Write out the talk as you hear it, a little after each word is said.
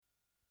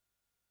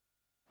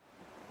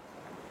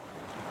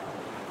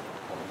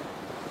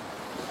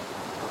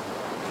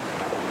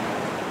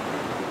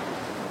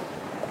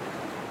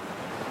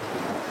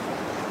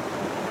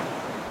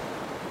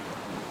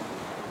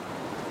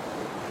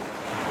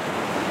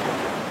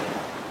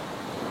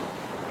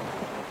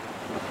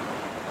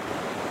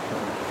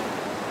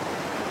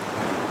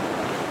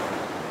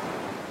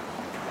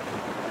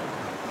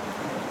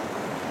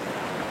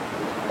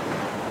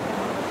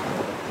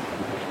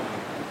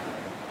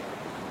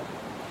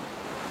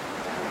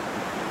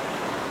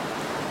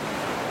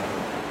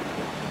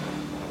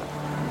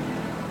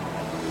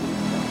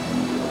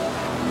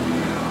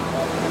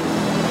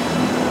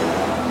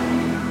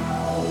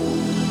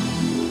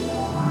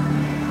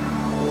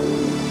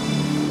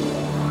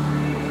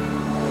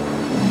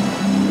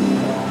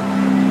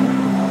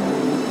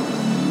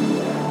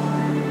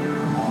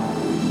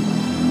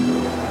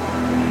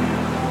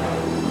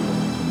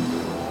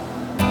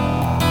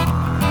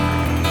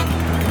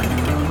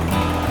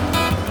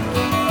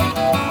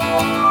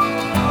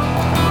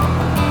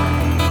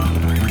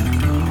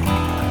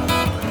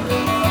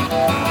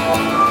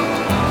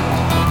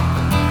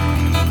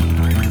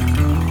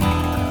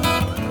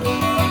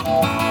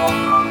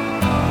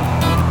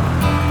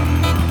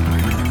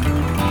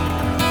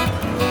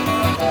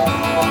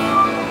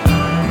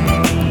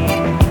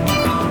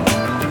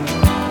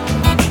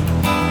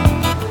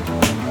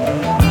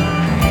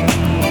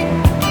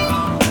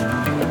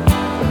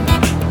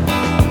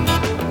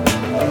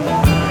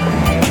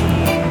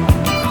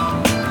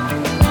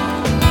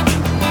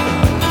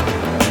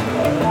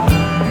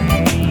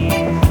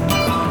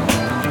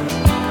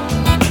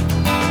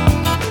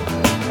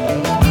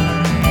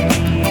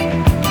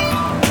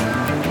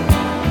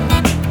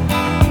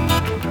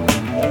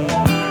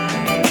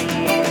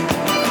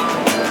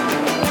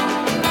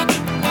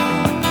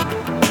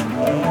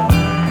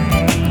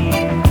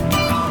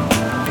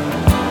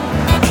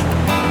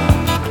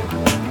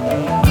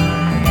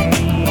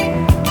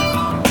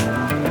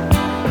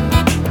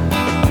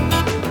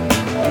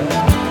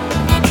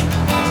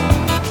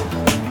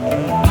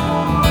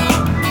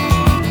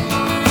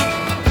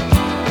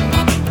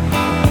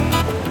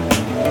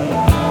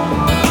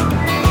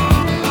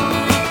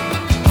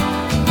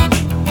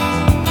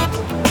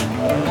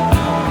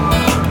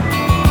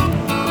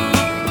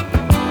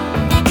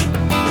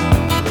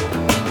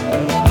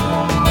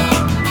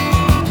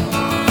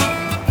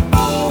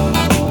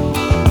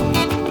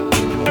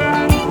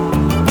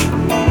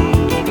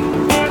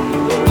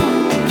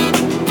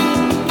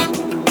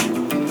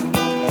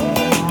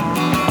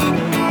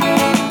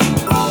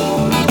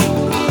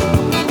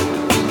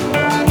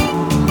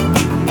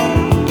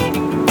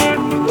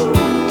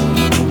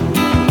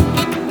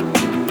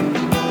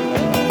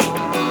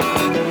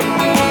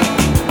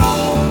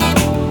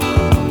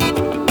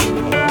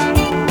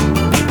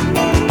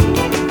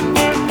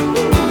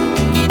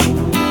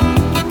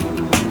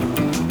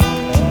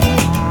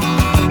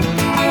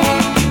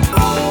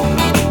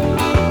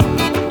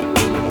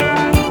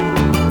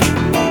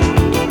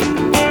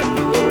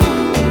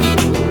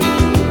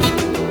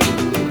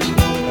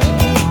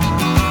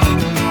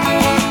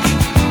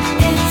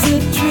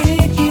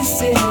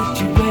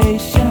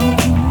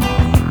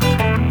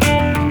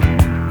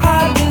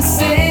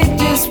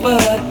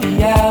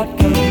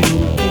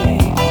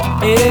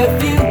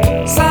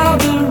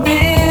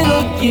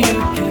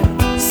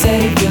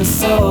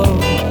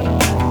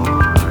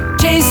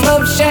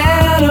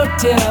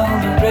till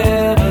the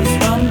rivers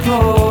run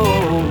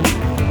cold.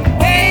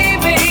 Hey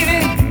baby,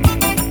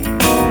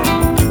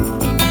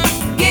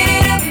 get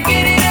it up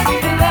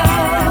for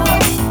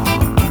love.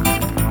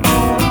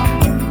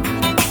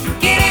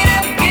 Get it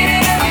up for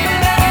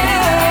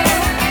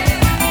love.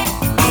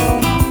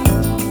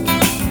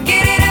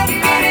 Get it up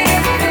for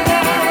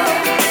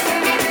love.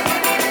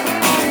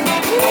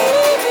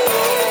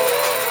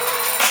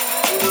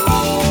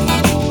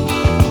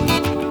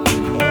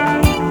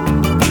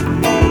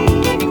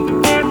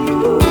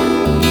 Ooh.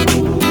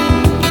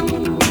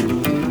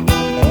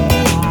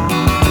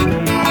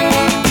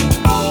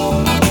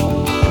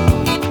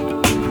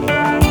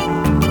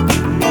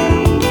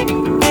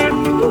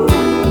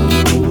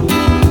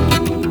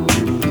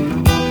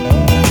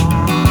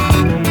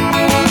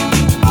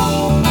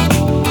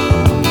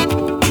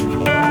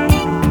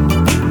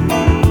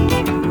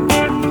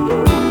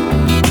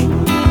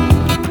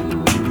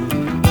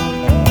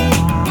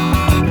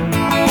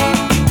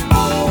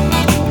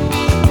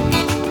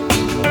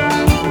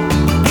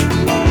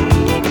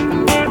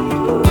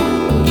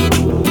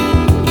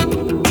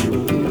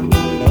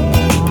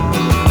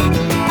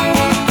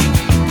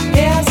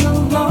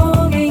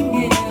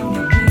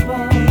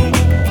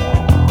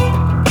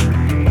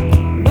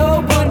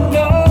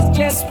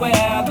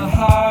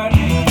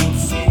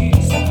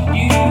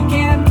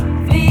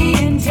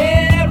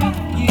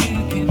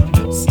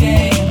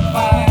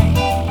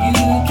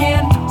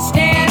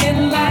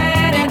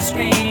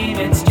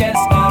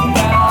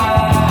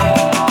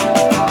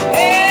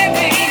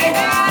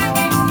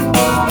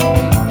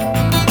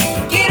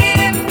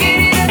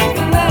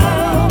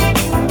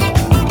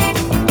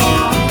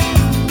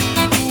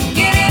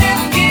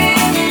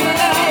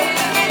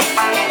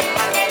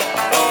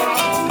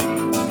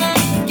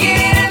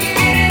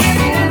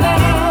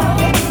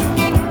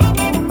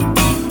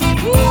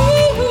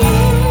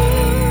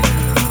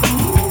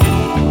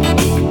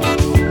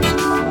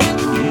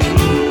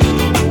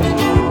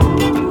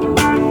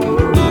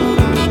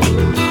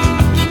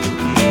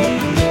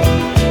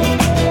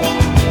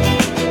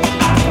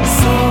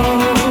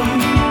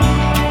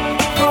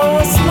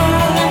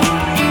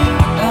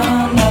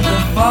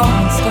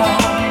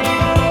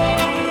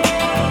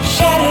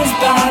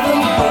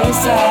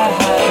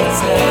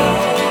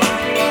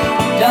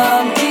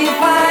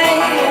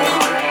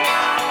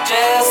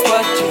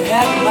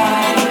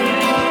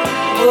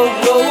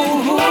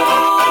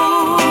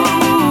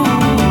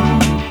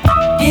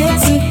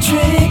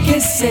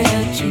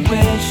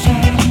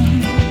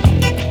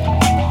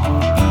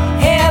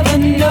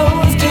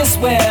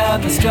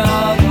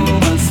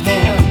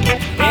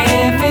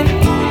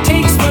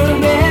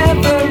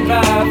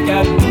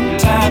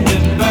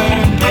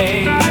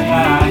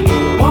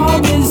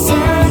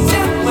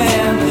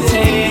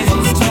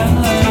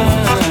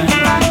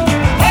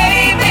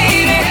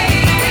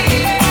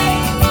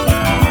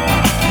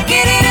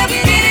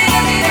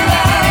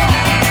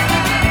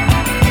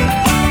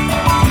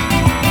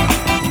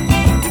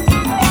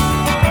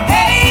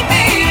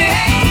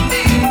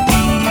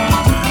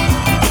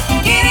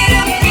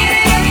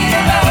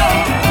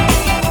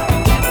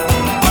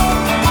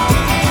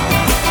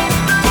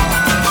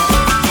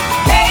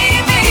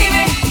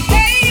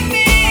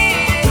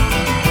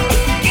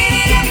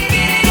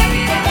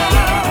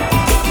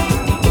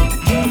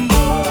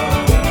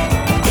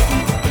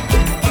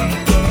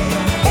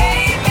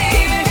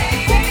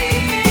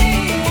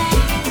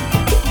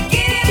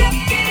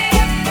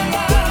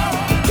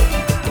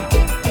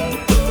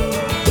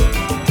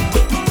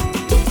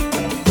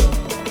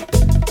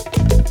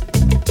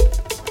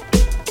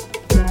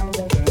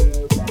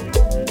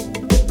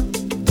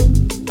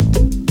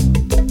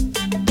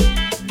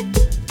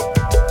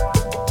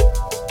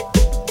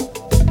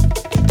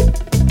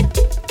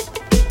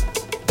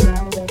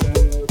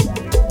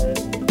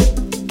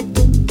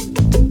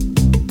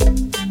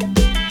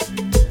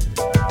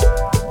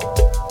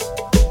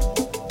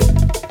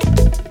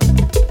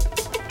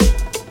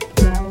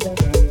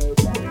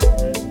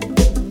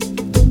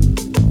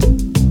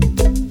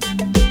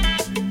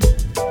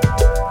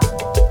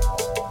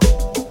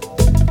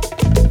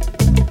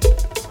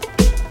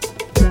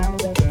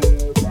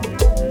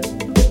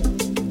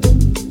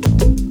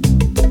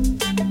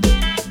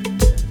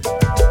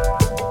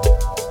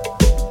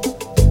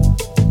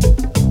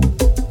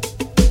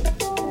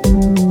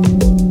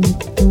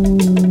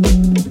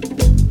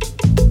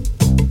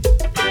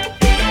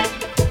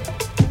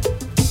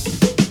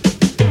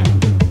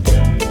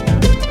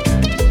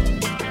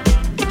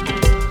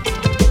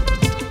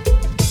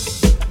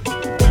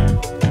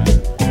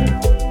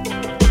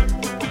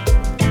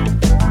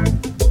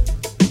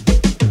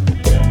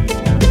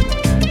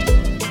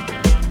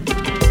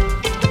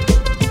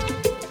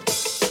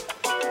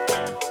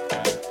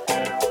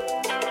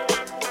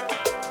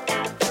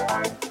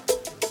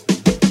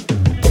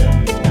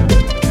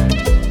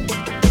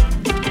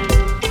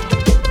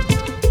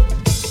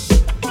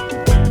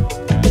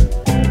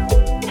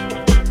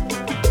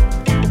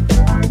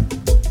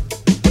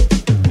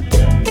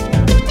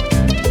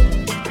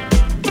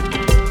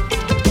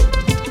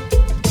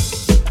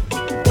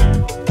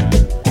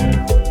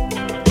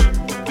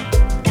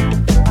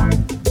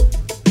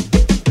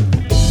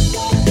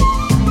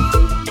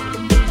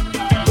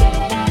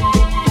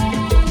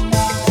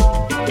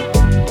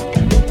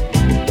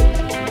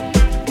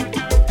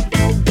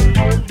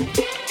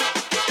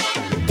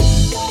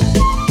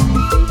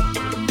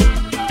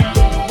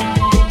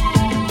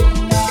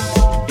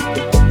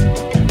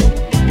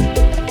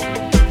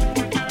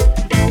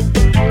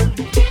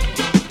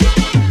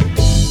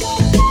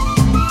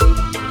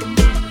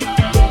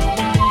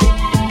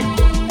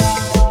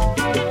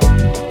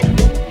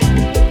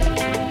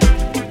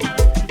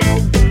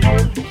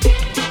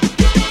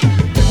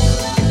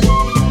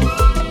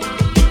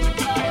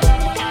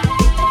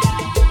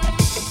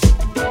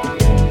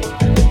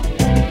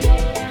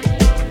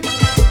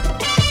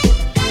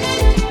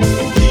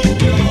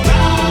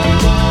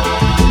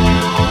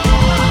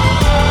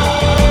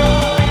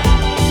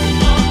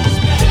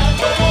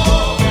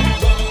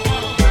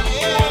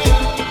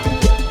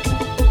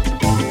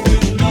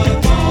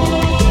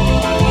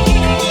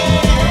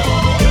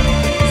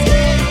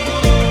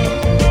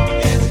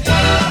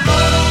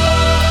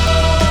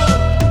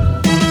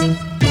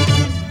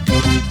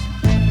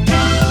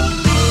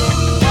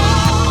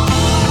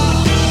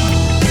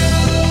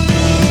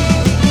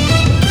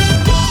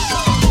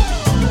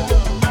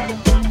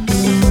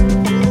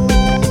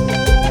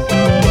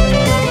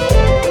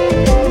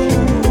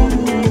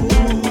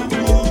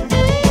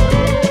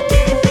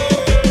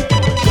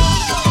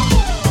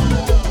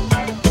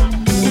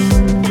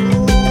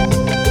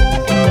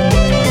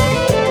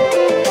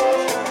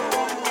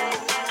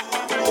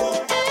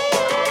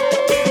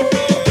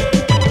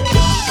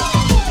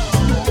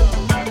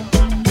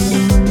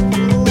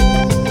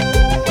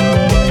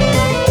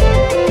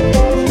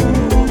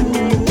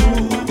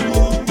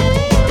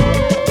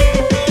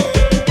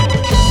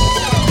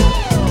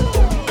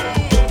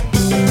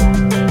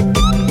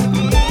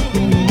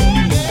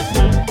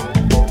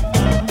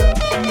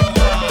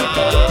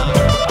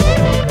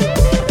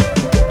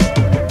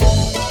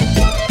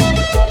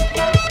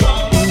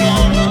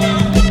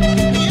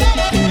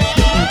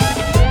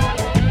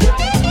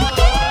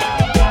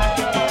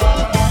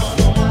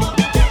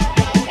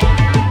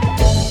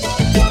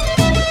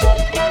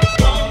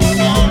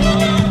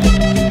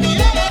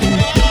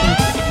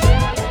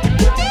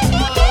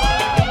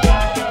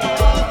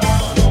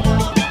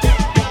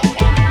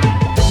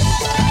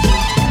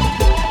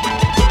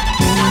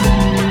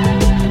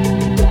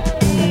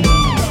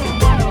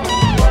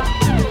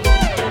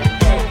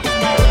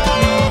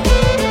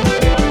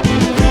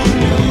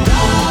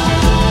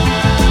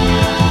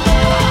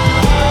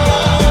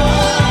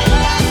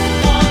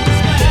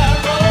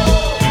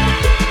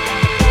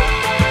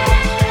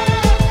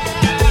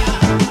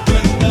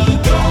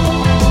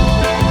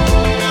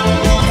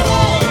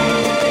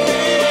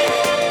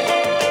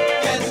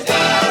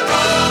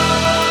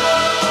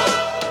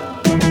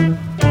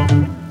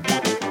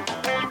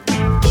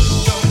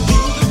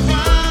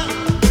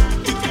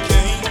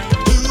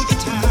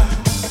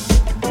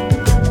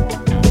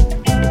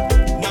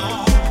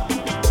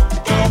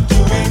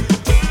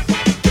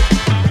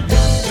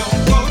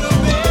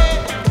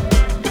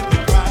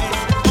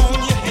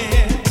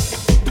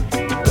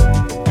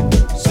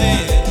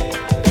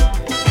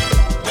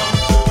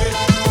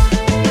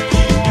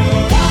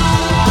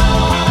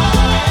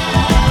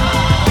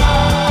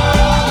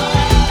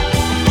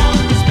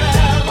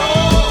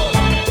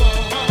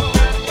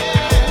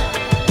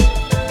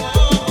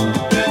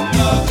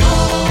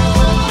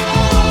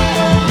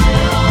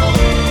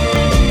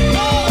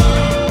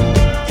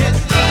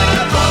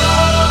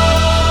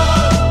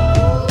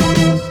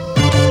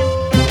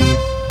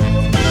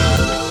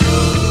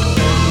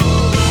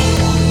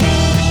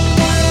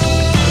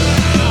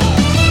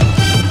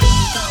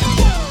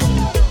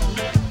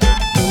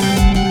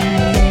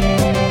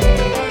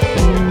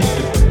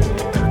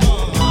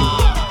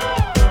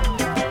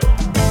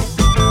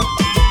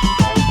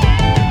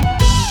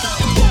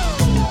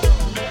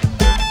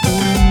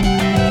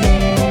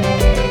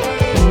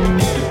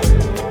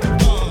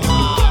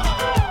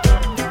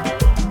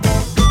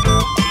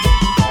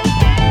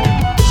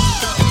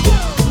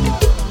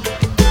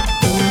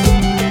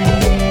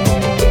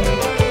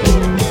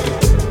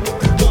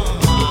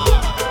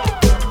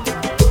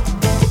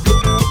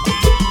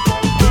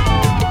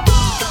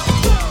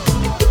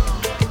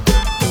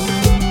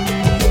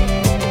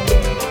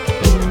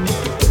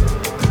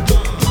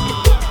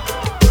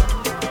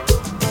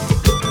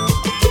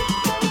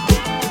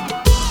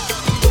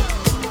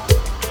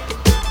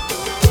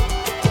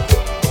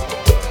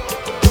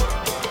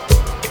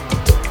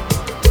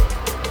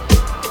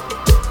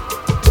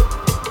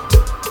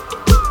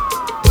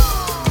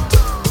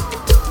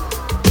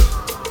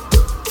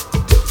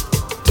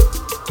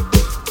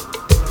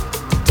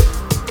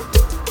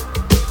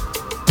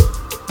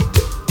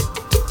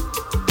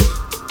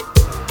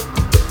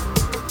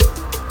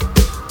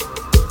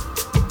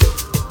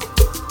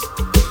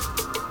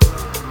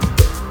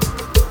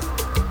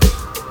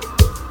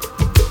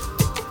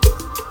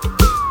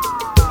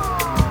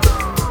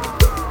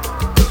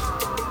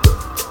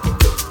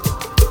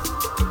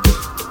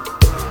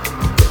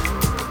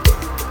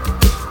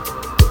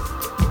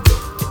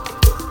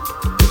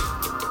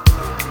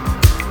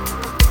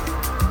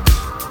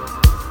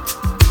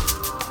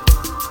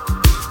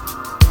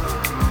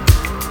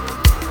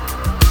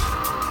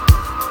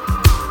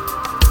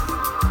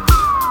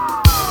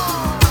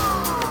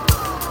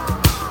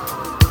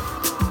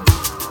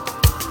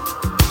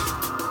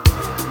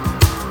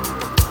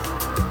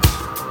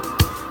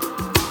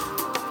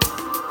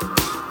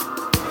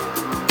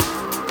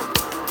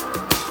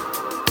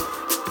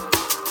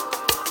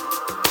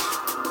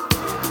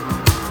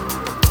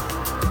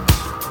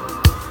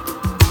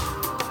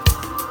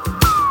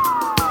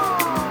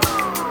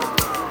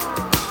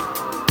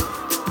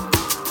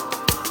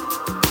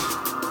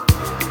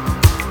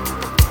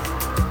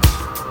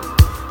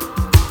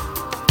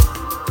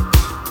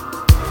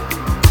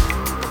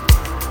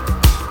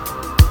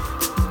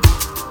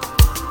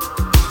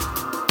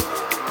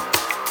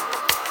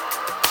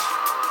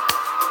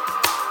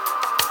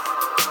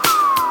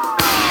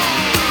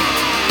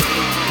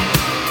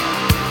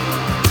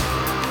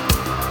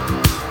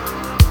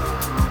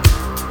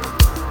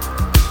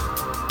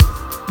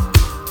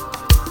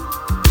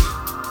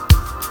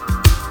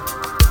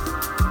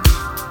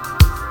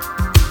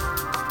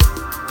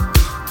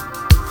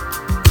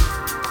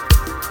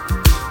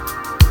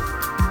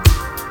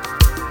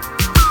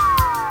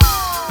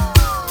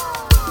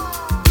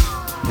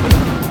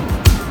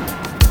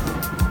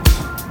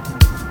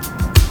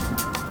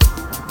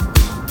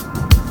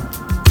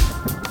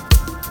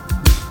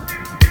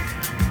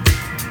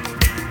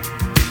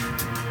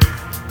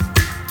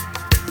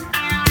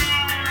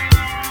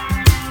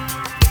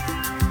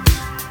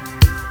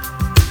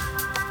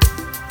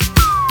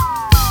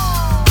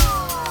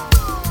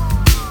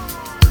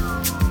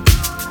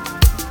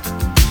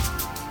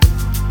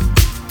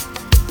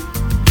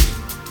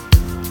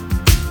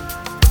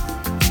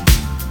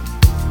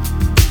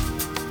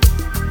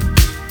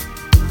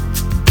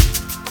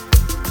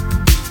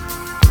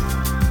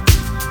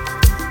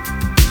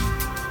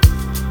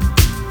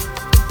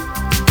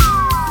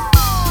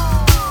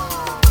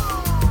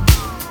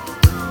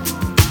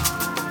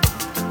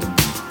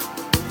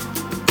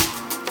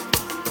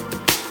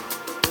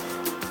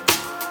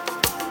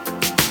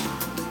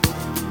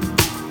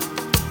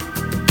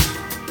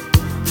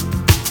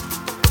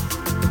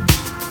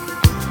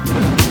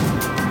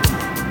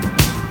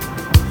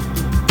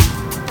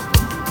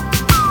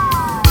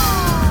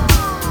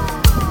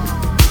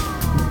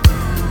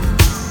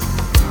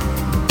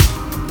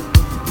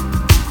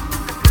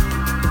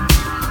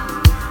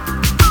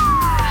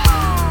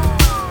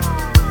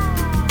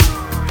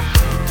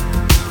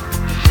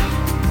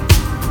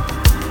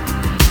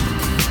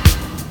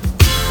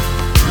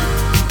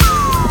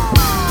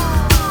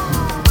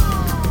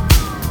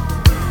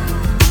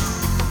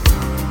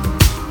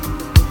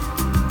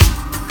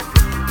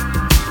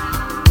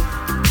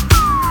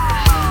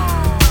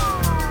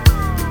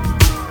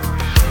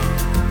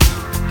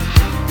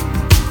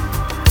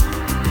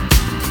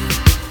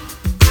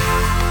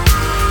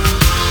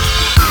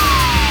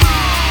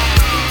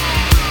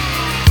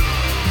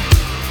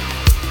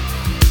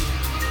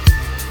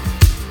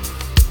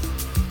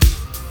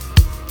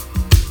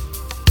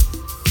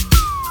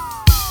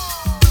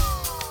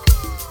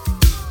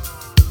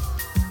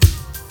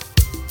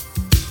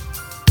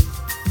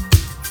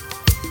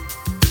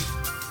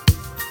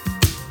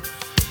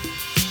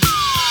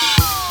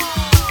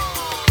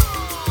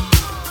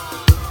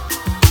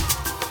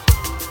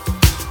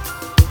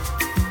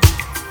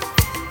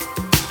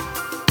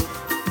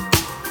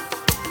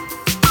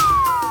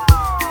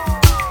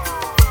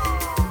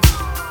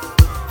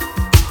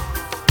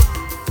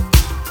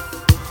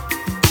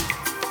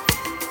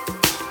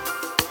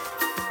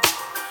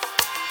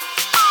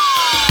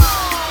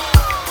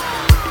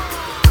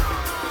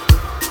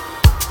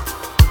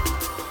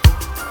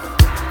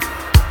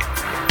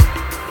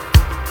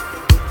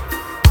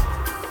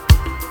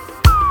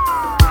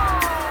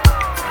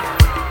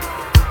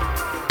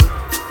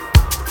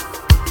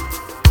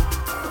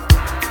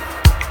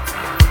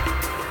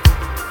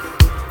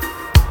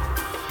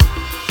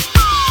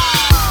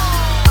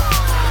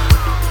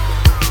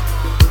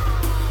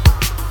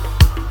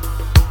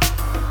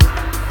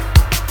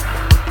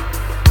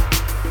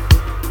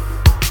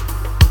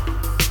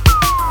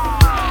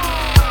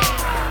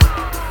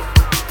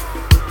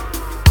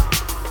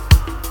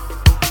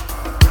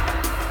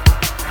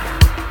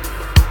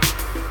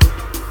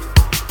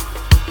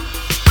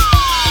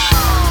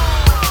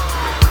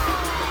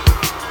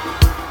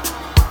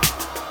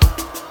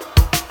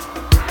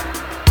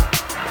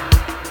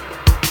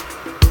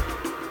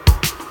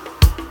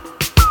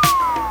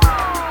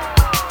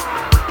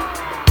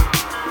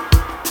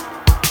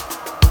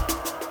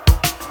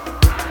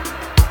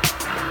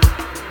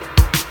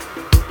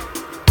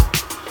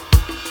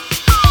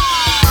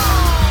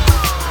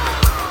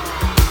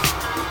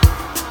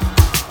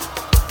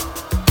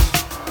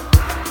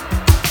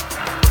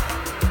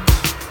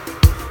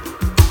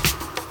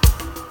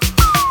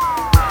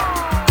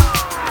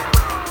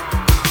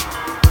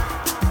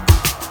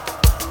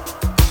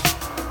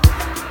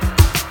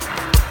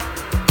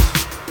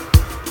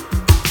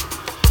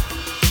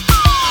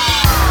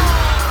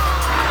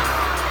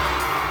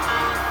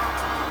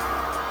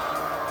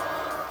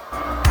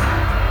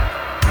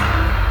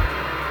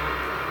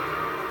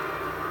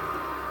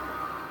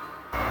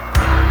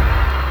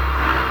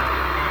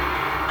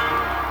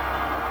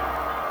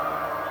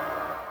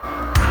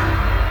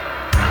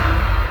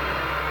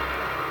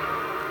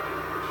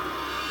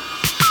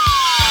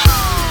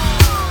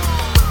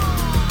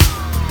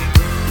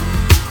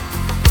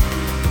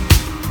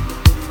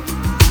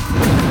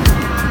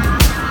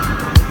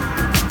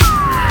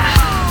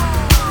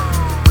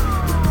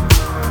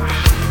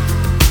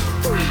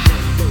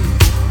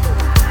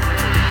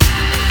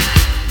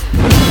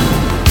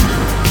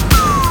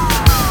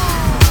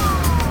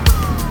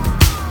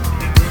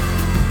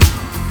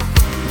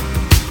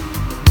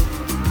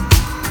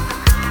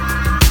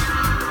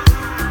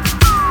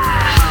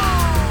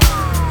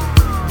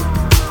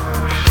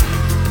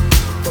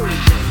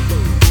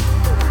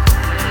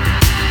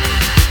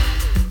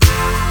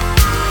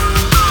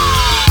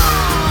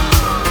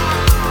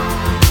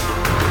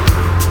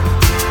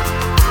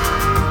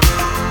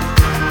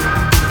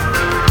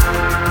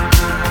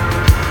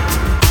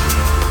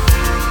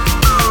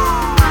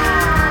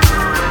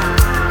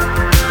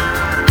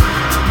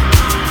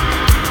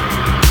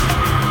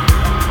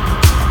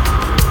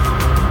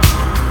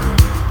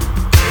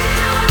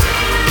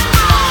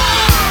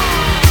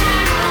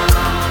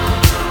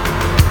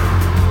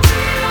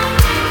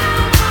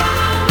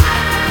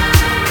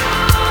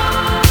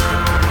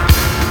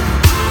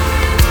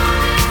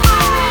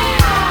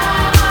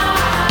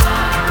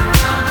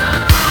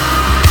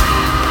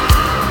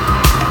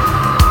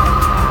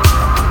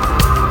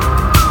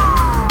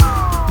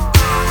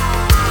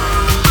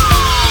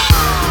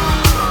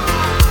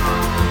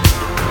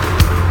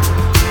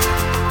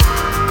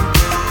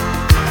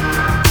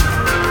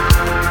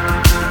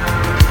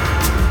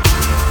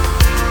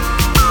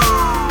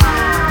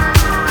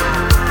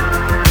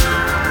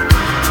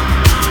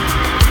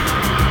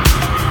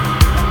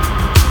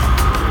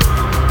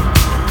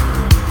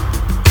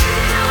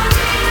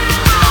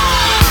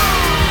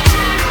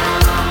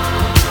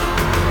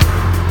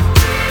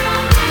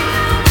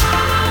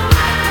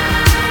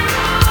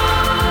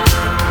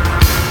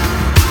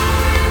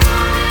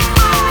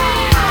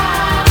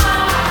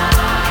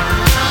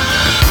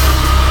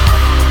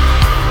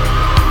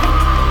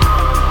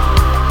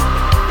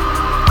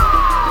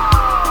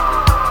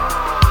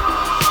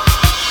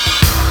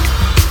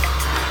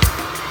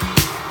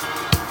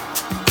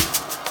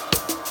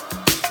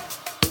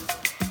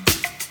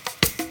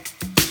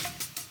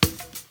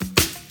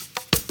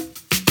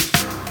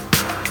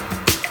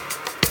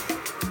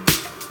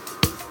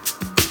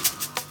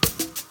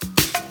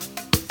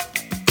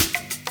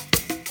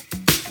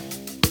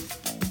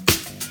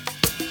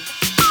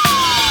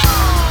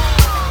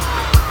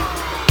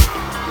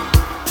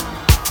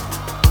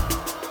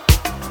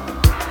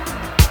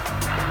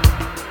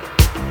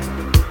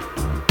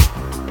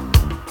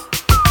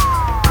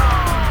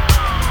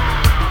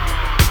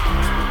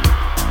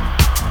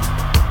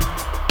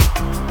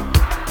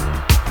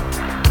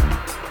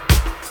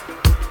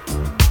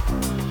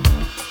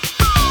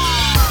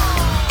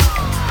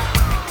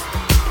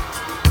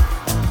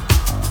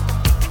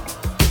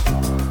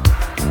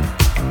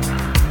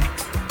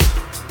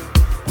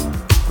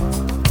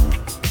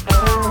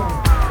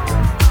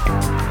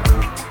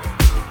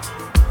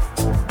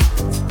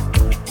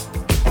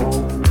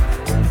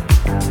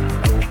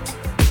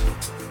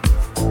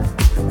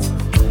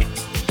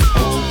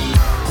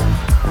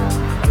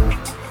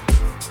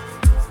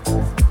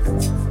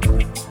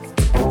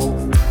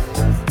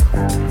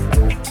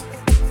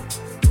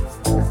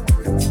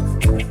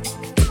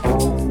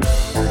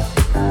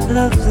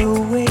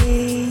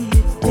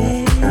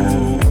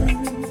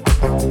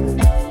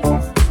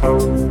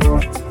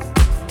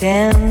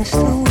 Dance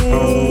the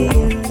way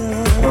you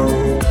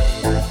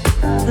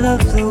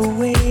love the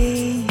way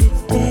you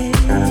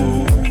dance.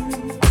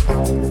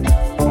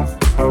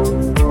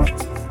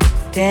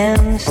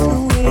 Dance the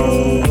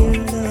way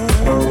you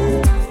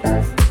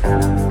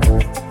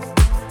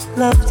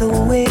love the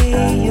way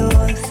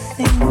you're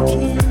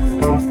thinking.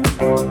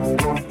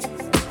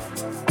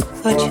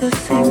 What you're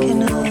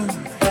thinking of,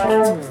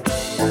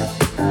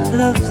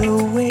 love the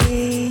way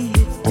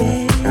you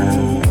dance.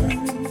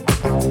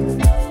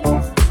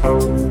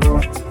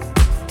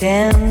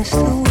 Dance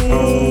the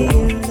way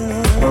you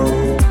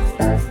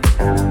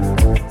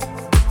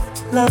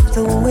love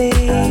the way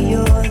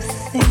you're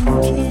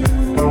thinking.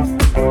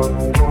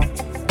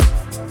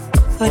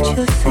 What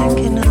you're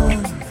thinking of.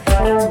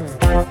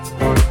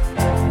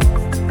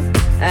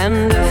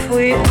 And if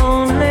we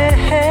only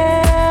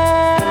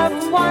have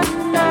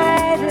one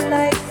night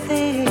like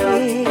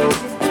this,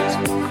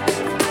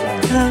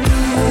 love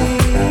the way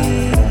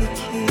you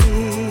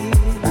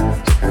kiss,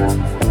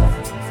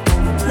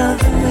 love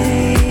the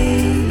way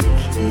you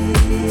kiss,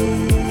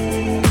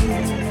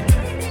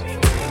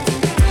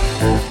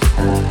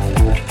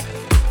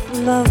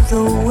 love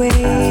the way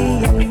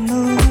you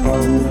move,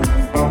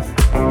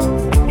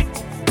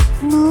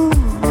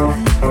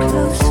 moving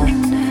closer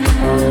now.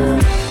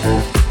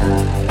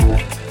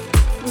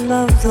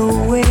 Love the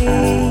way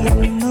you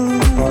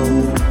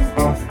move,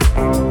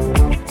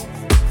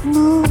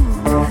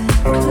 moving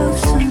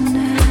closer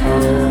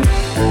now.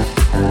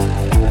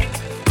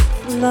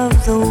 Love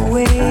the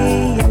way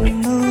you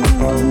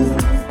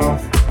move,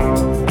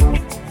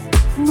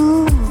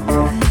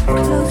 moving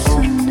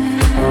closer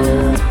now.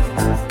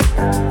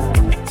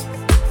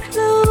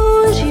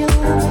 Close your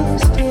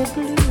misty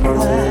blue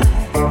eyes,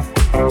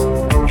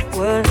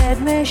 well let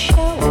me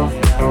show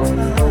your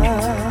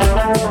love.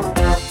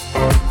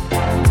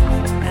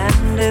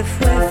 If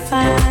we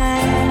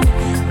find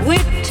we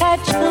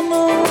touch the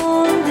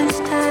moon this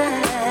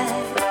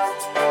time,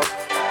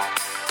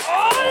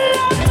 oh,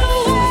 love the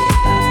way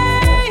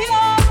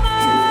you're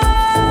mine.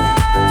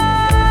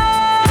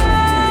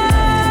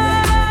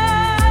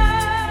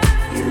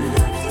 You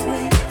love the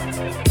way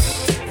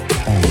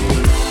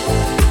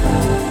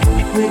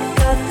we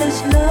got this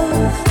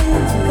love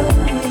thing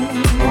going.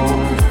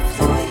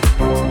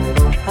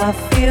 I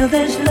feel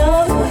this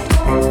love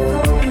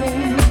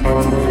going.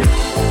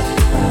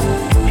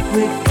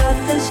 We got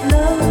this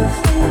love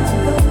thing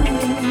going.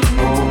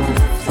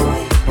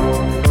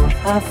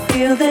 I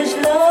feel this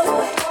love.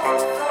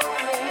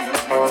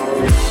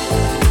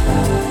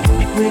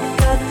 We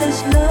got this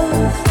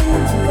love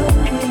thing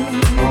going.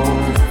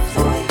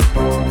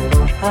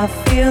 I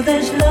feel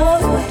this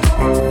love.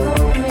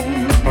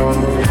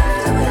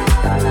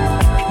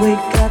 We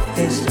got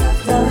this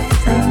love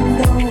thing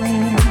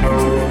going.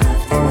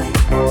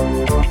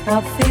 I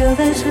feel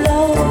this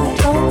love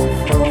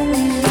going.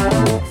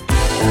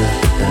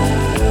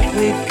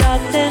 We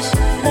got this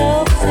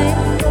love thing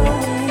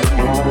going.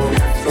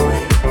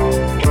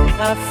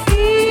 I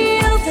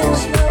feel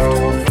this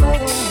love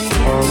flowing.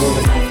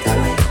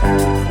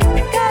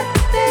 Got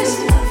this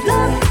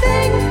love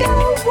thing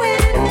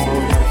going.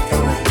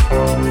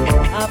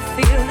 I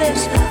feel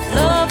this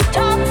love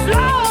talk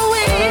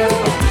flowing.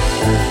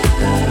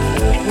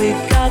 We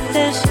got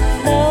this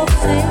love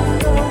thing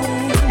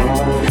going.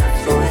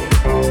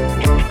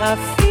 I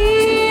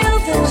feel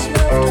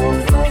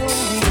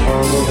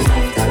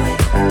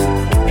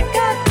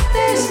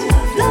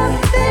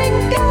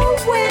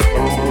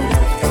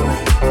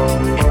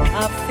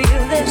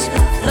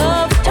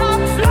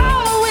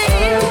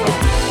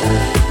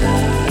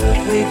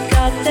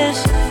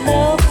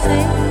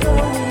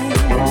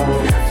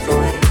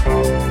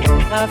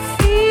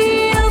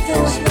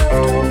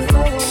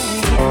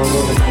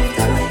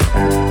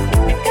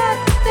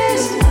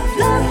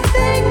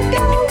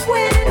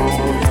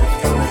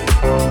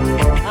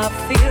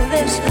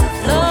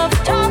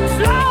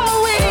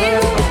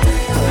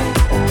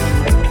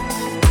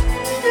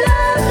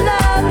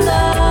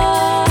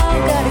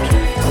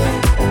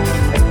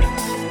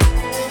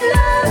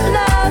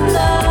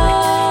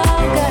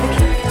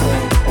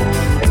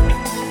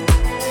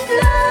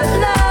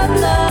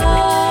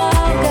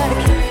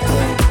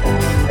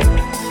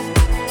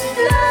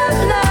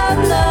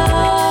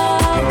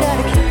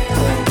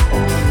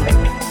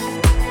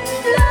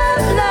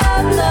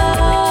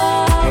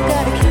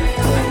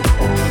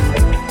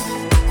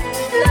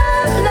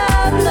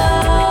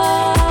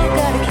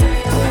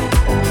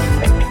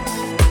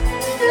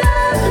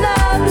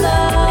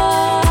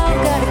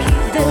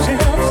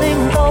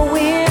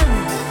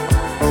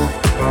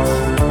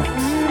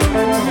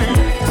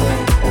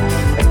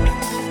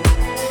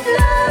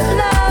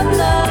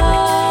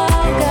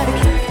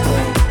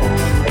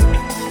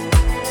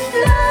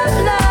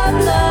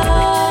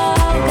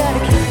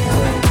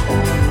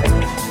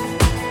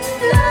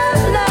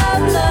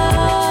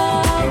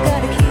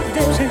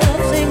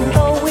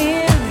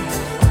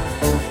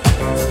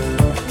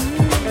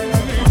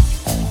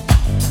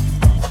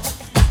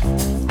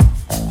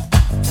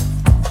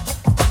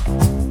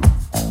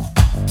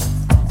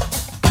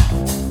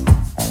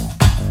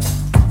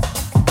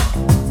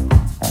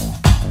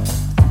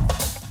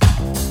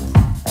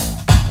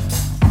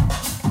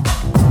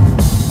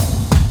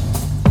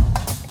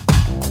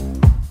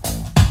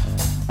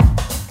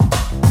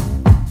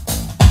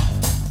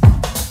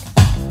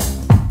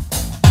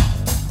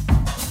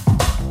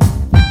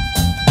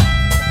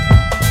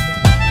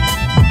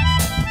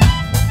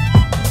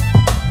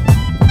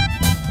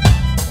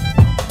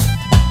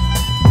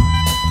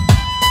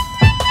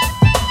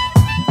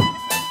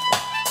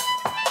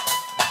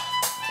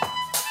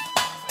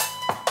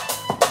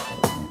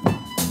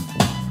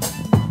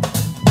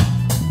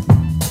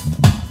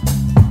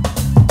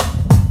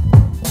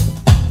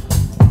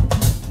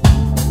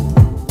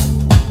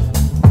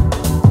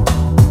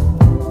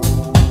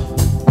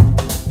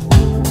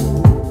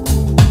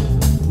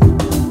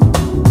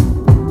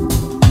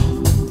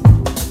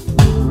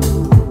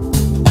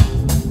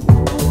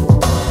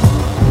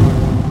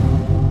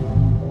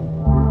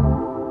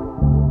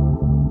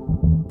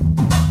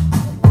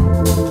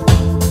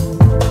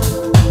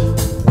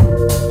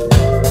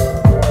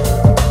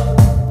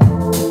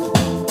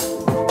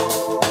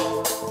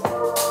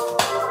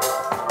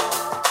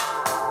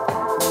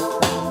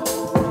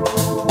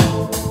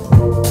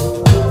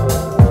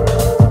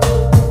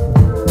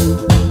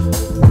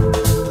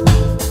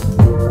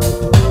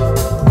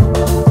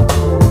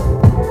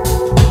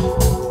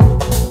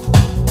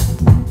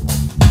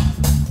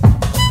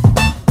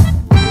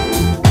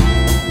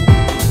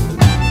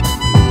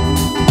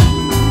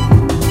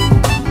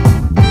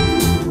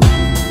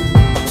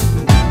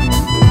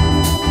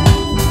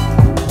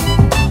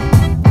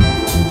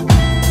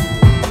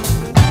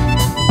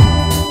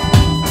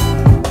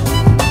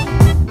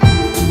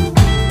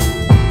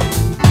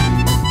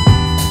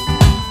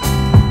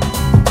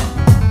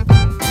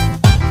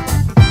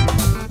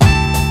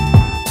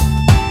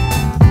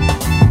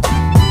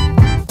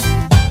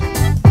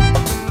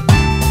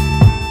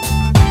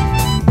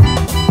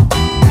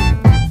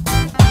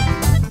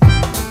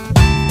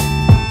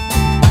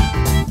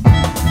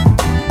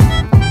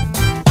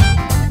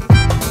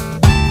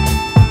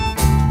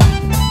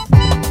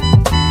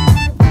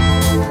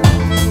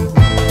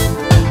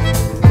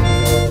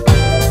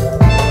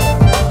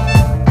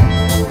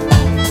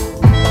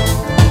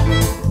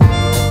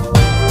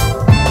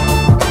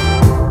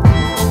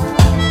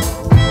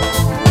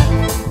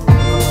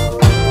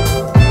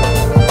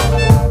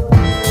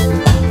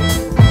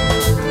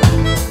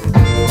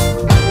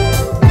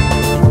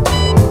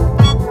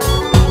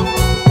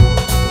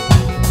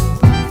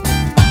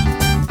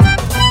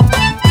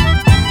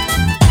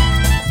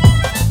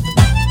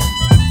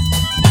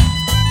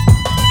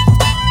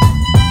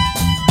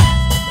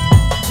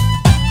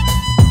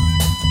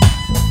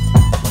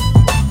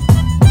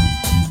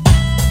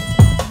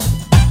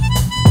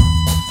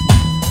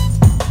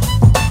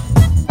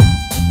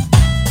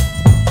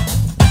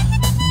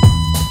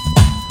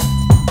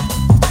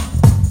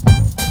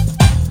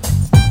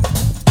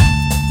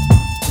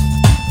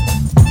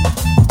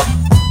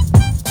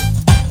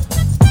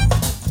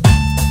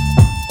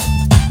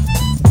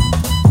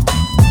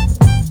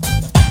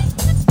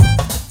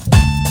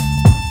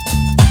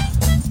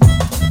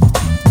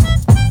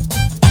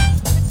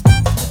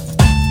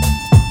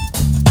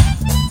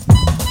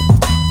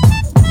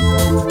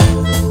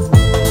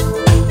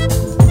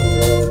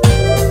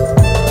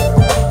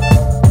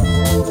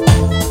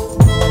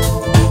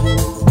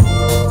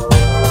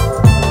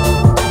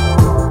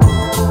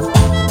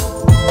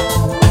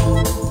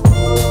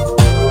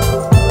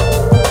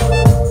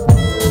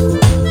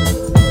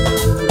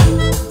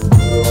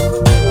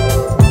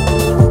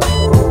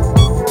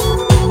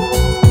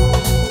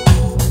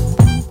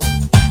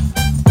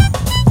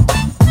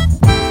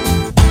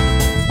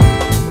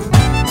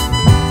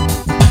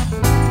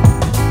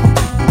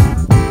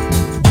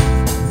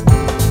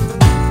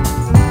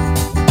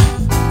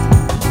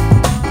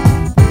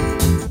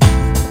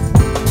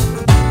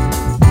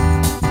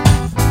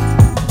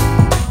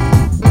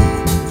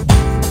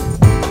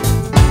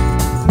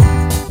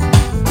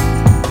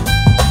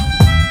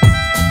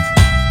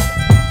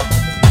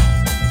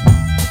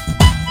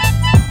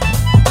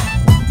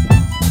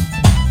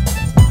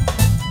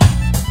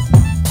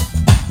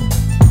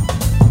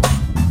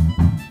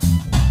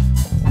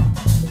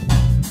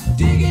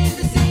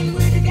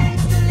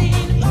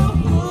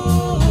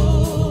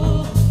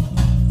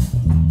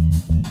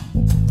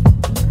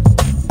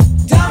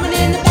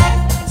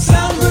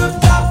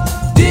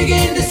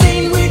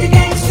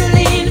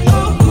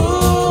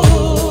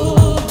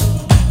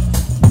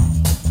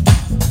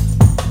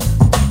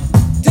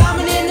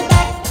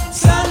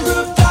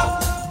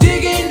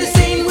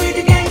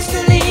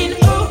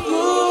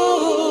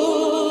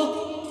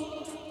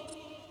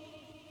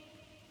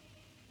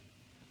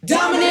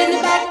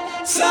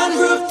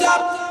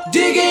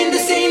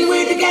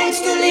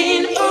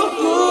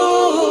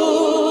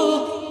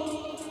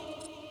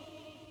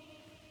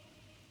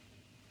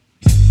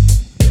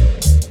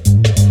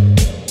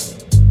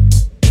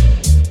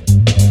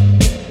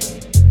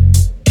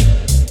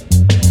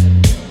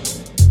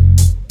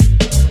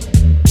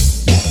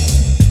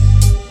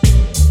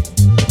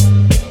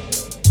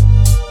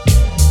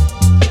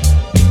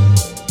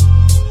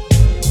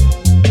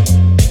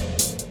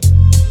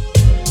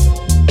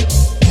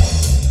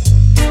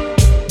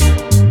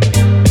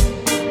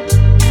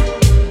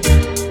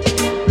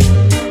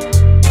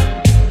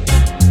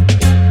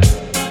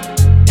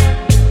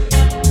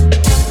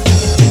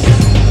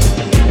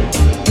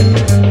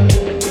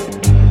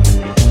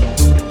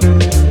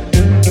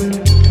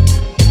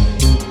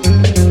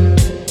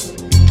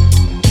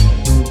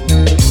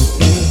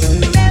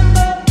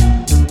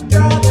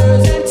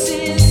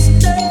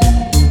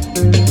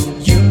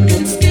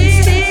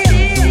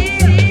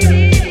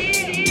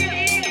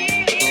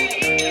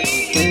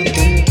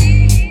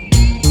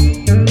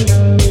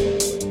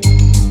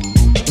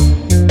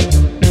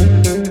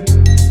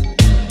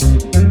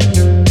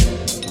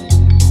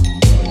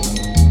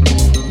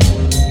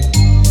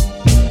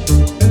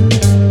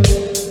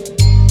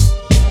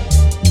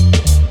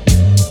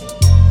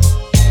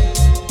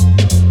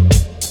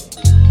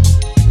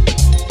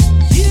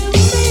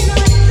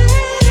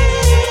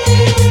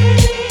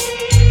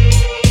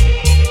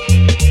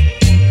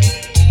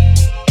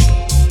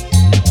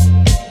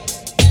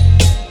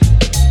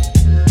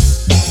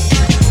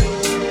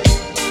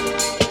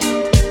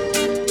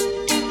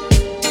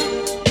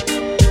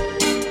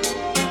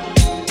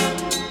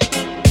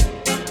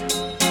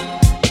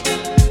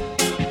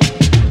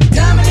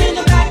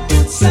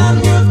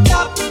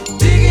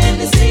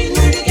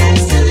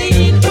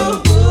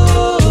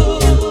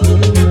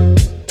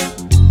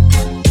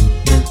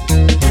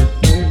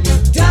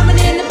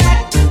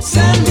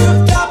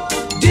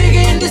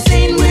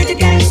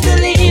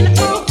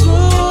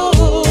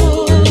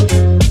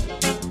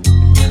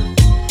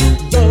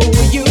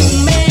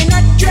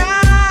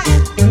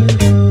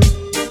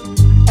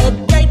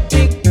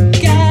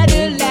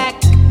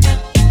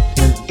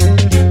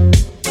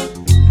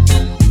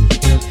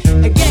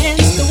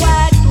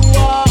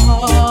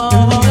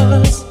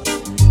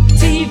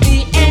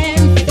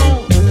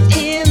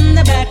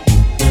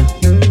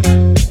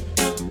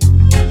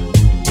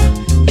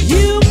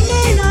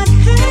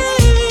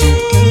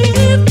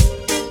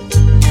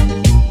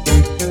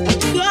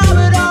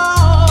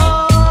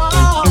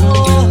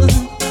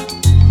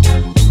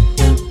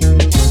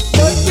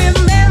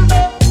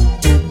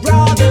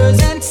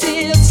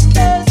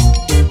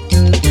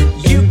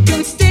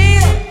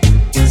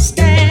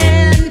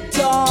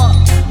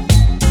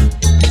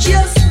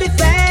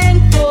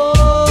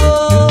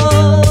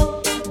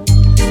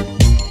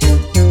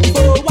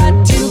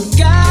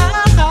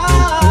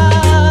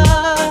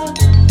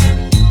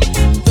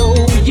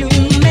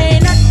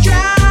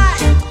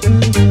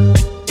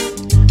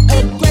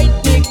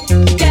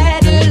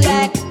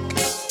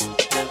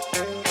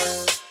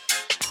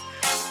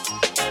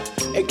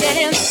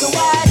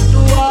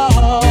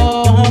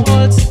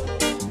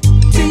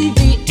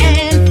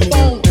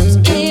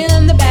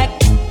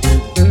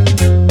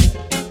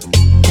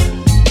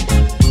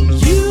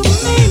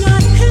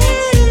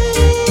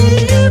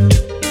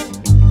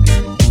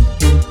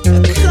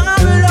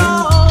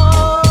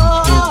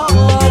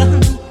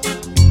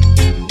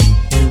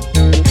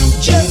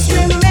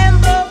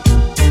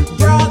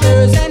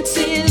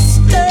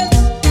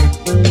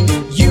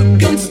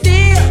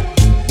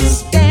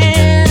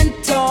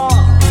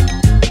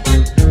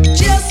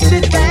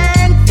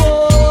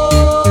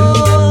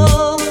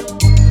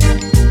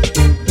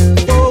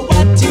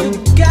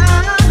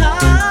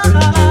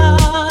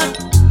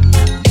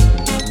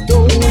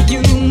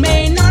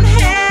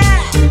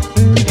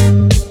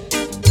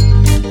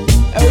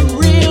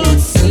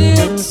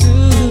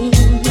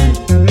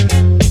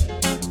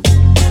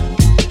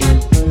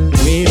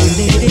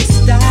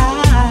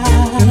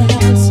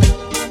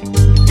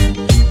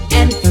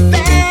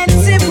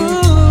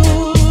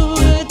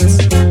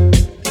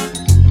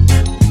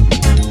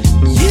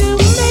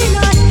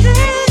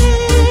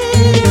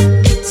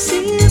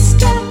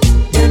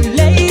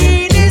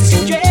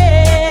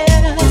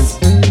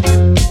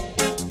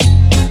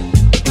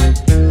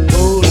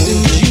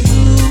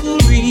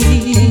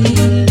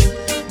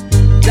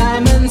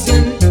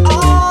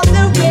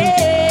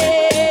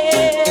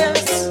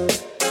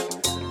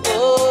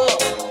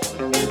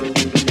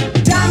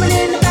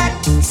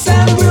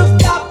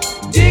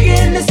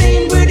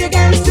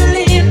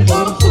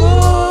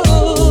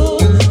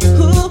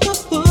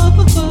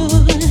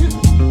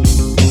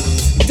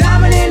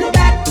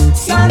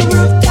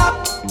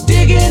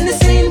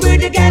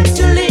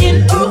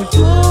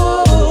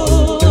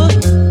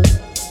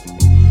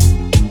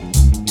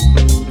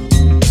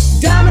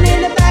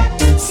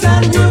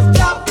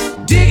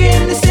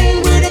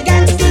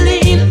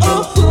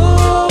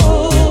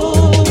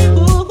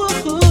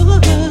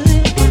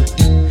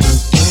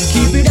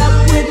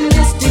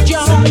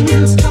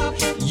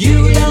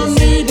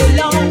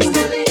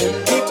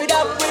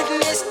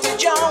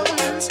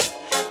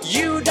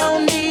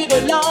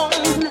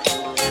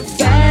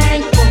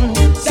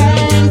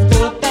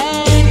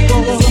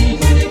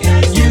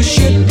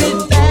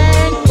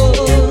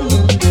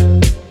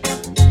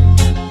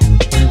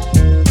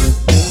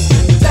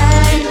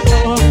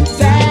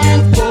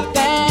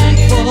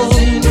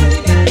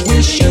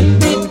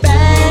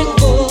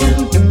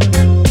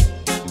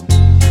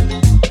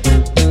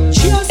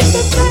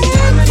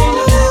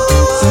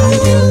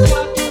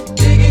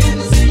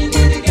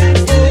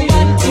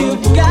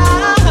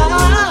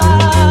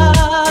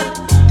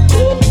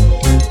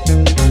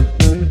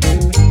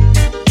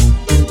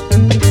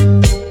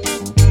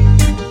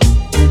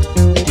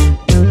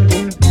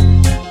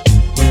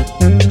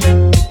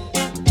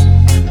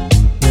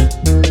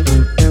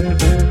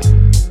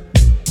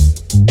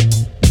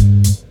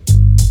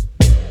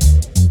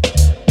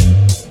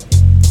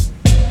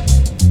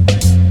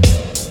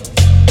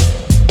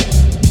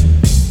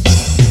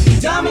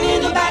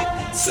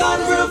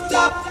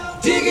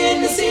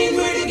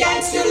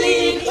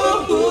lean.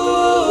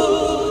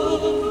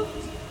 Ooh.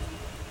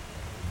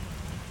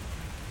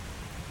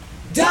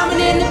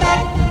 Diamond in the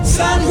back,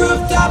 sun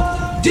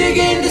rooftop,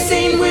 digging the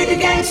scene with the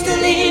gangster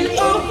lean.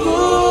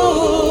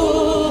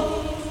 Ooh.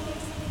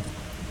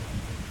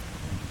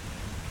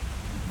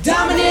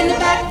 Diamond in the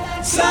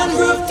back, sun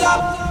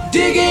rooftop,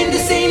 digging the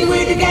scene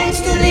with the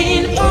gangster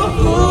lean. Ooh.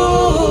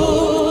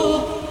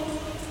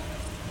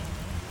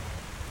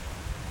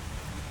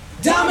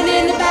 Diamond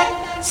in the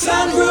back,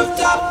 sun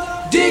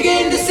rooftop,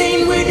 digging the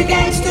scene with the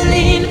gangster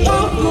lean.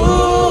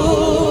 Ooh.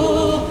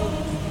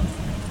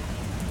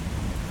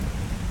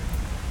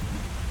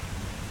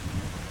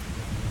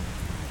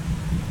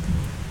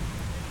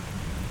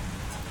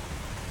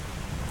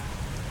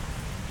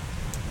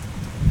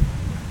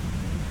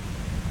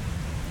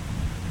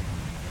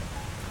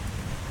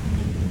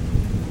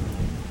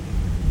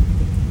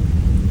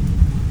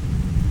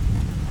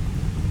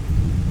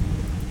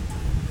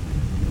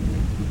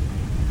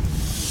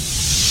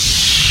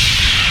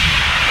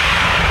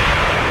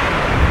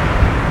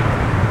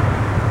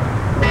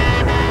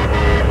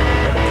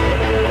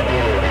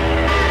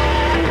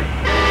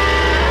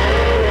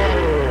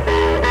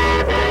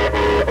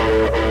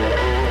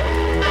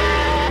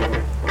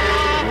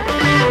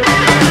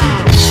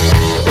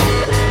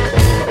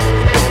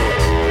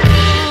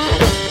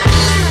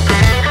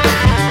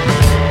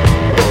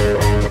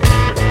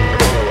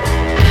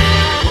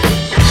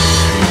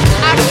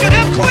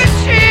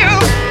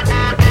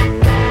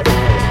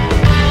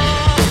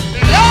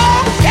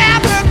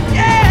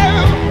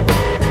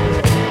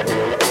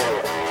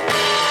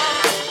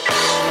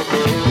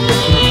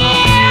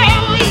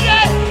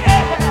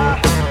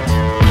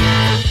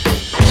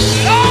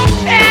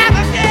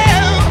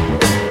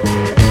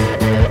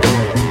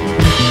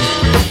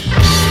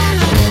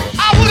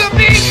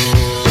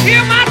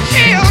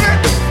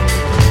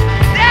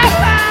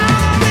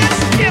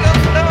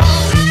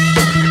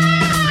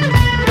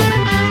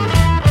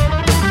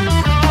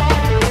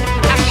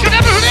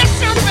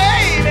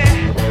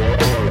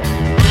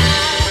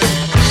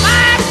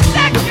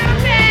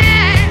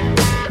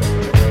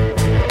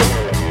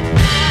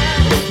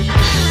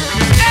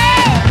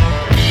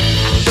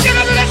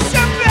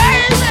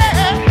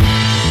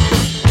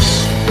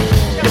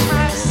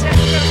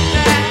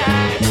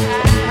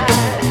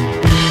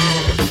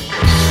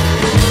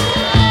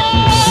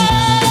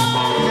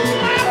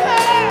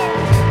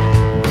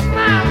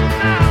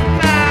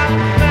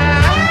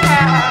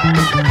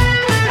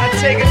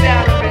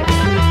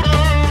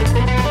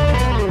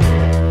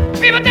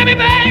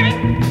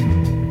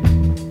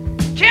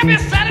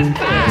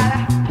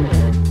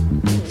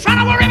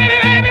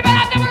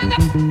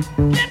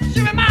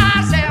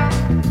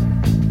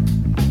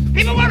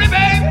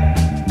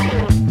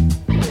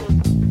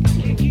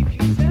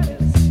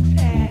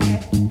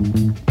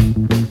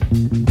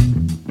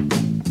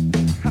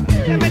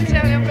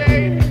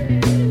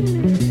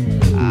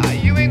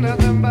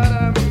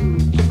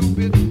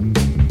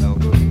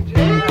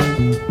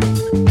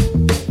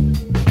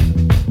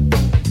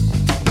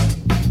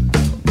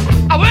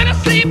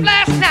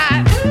 Last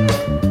night,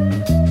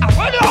 I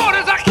went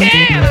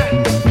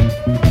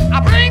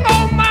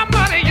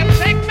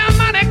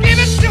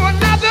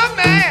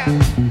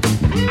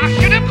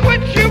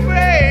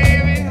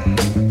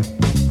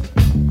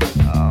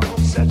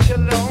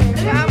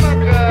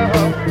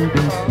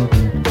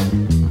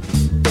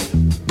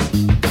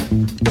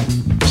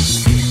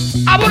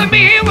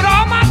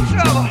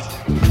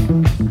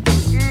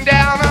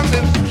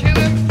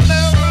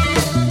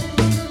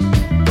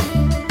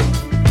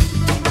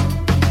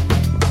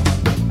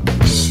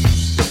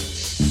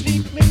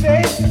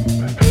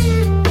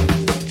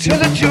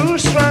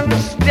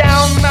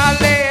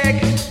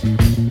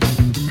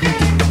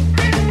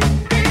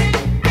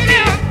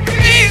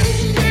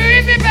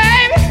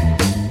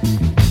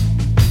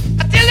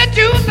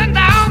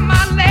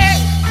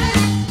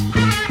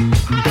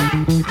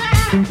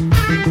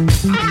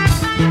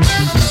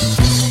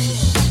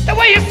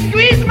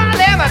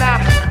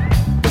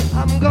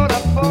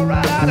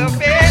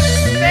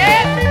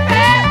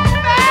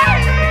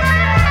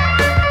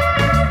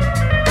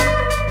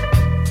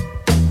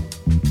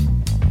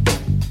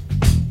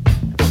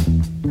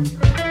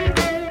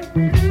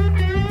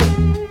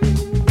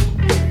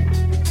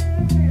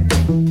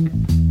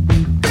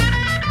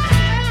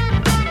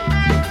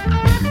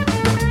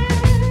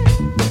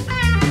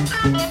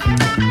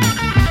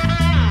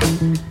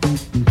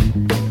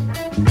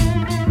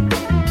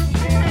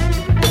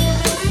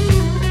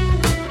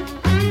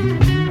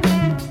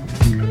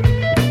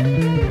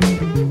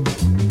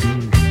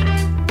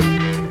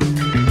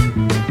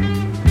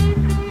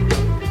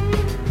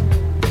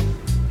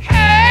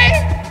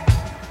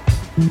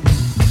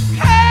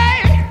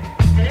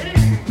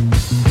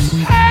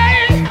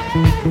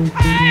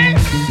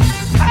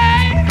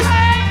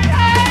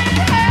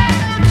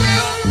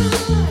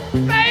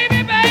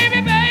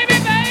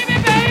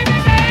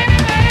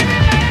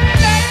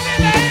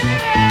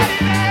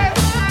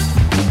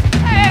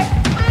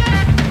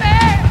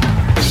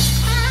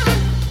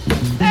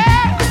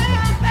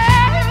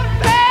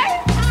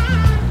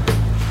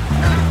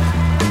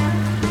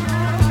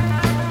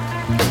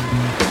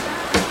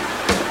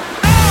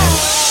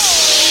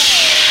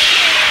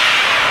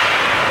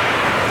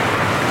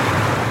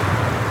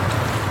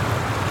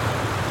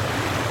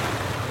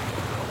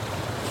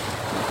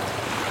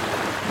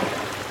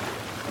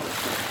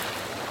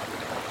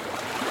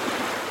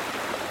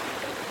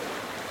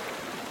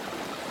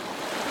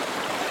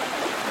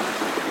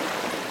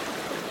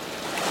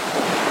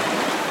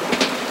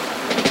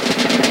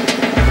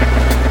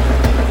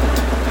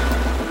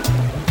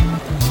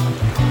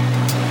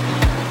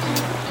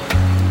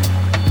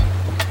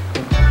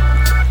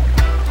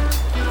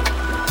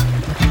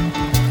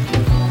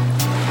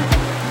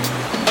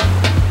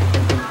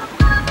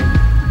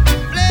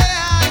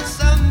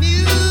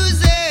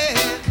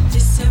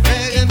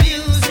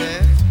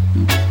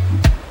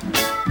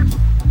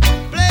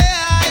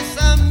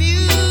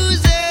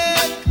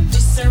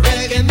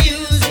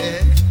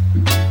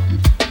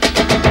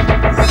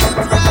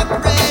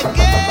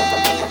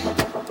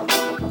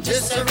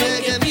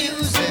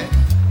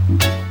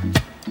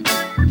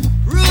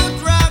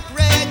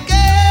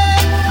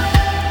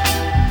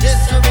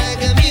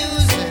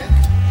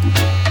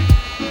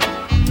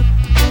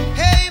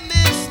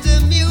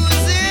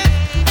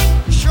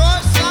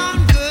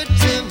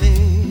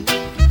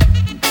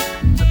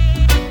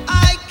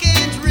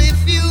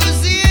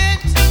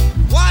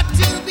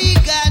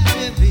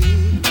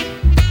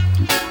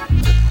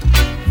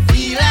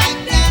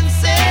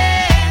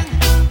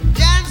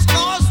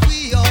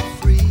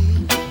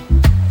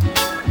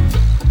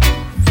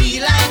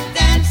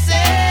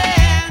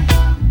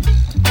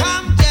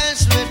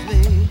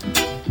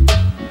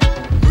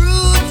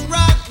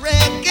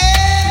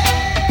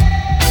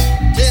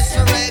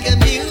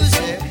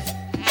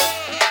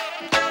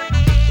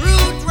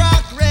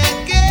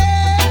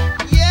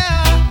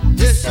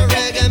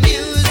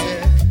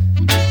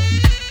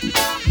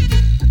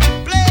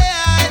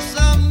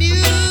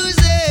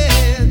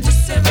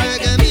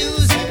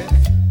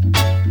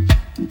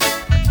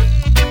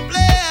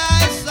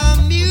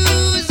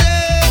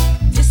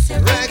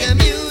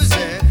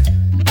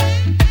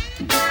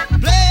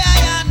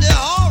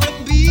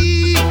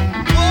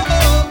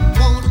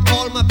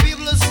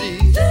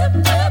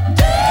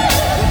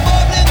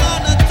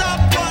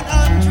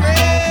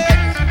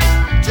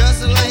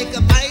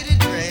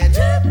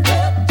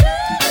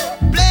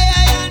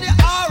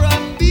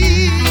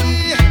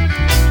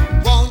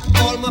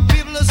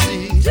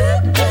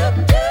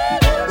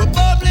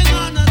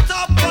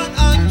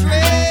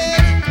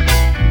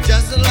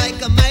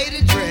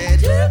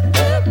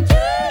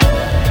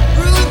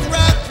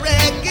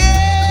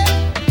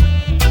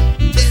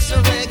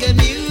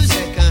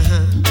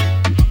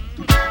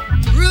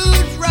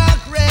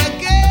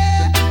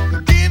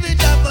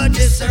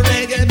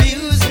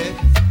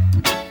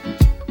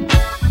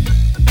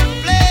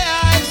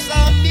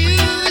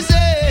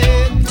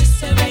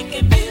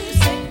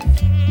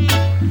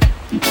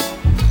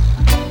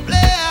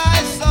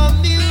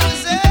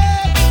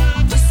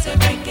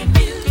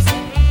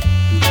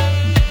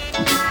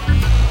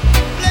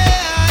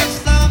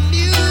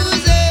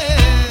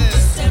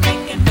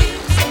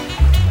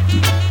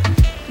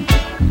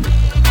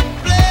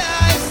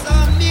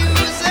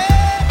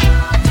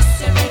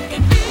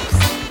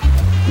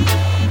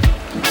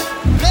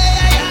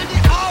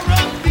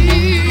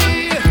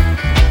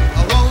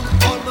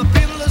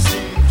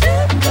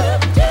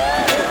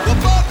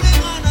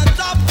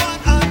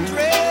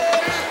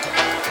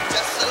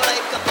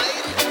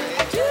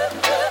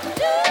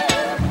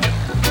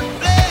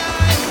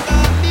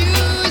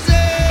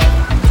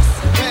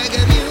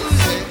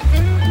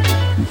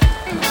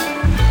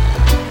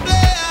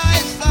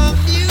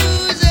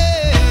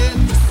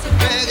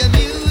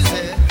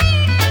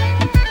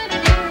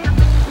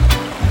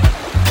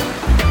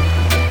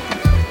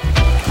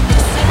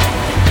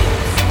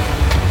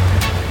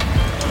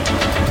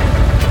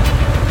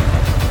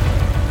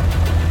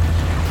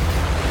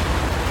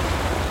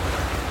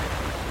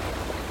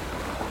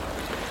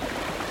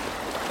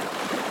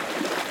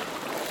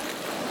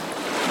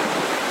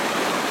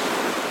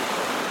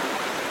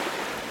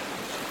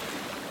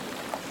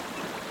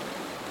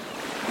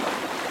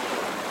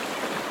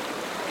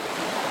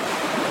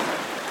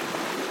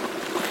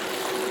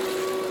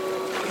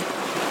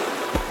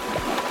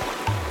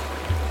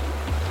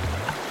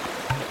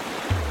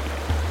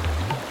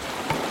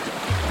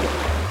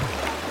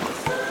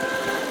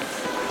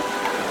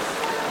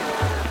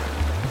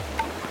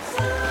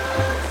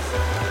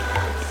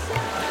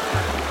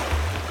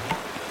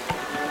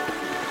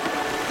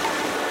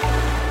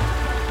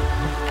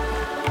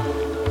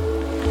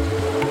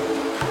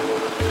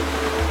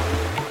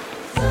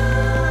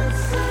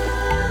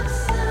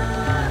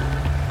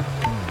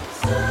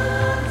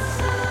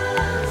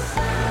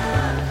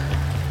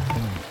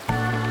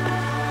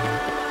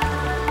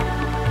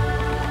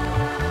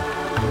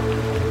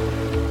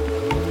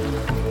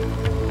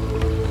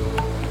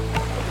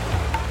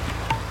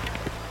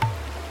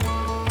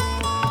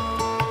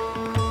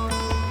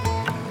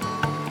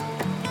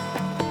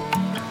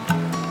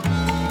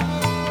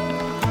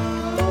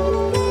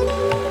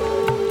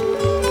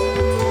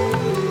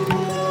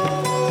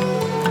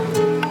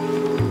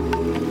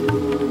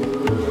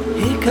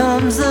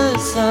comes the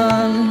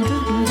sun,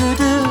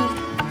 doo-doo-doo.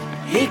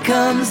 Here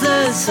comes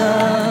the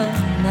sun.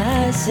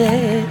 I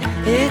say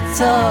it's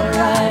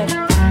alright.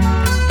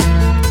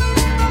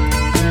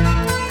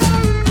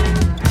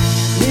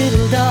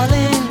 Little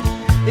darling,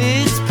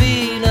 it's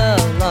been a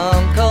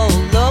long,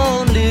 cold,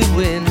 lonely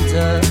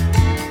winter.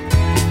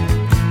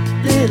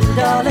 Little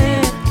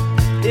darling,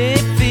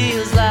 it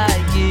feels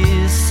like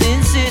years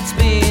since it's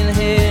been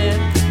here.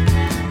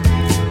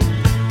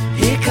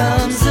 Here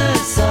comes the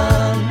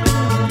sun,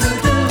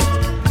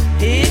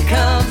 here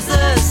comes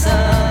the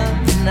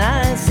sun, and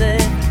I say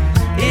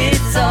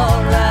it's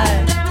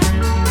alright.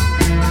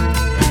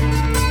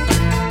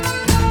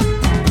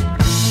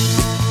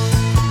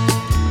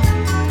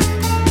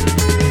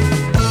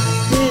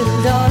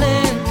 Little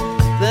darling,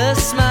 the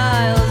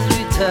smiles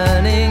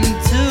returning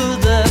to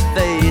the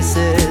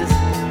faces.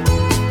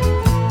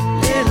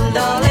 Little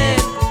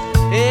darling,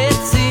 it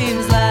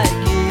seems like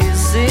years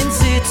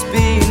since it's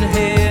been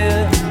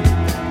here.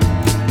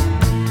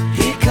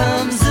 Here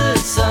comes the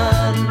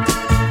sun,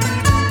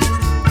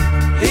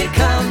 here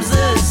comes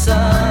the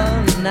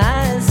sun, and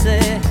I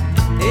say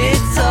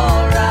it's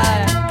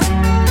alright.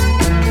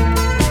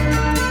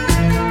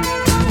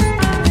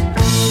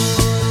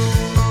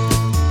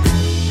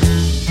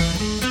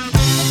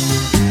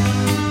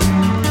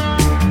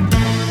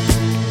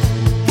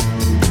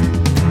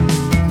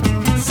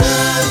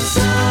 Sun,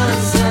 sun,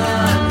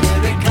 sun,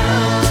 here it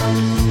comes.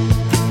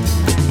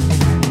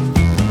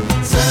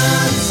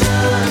 Sun,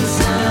 sun,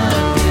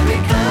 sun, here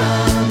it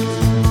comes.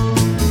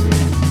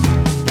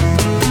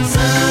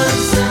 Sun,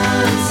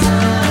 sun,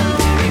 sun,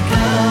 here it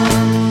comes.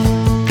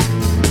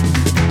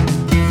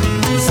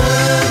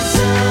 Sun,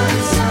 sun,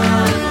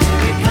 sun,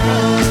 here it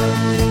comes.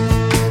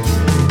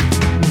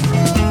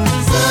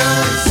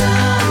 Sun,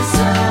 sun,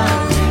 sun,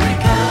 here it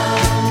comes.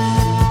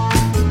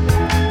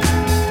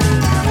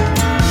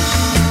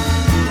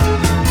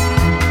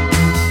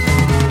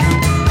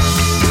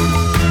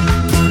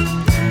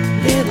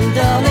 Little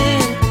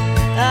darling,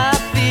 I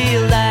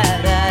feel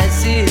that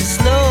ice is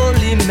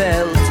slowly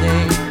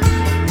melting.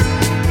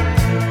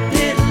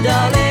 Little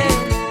darling,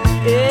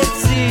 it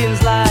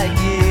seems like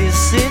years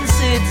since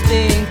it's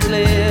been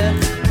clear.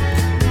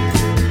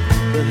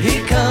 But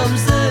here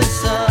comes the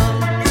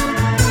sun,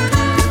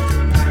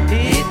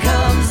 here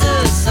comes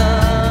the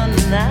sun,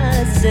 and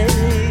I say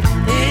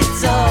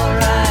it's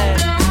alright.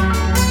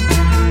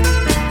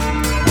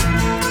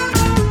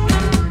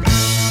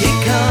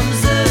 Here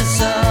comes the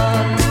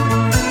sun,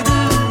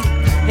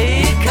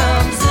 here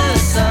comes the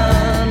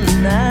sun,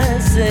 and I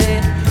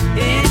say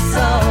it's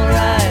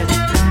alright.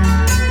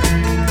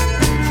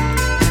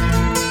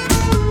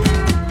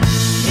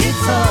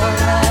 It's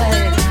alright.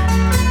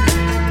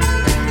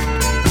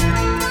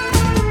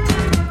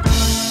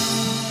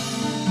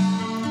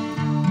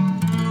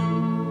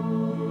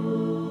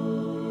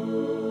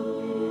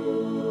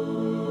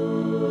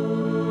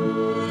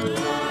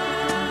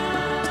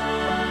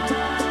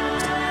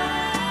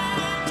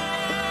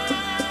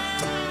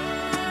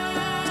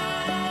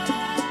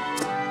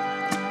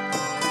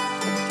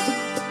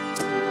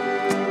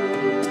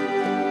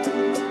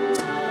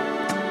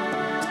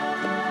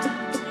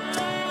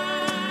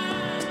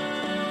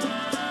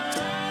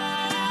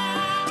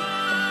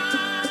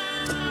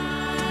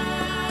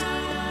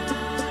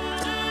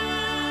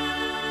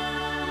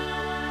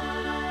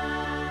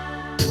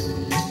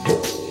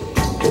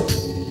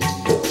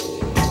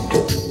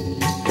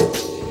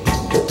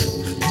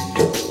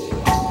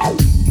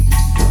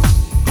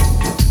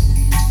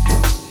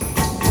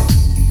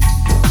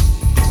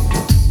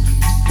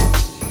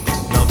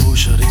 Una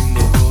voce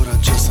rindocorà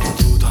già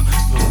sentita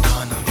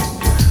lontana.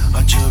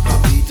 Ha già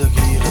capito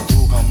chi era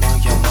tu che mi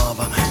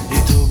chiamava.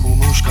 E tu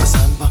conosca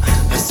sempre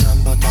e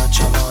sempre t'ha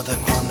chiamata. E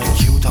quando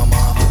io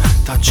t'amava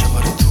t'ha già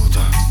perduta.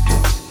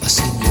 I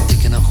seen you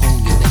digging a hole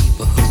in your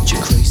neighborhood.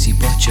 You're crazy,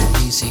 but you're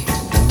lazy.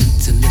 I need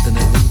to live in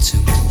a need to.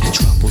 Your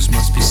troubles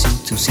must be seen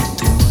to. See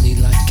through money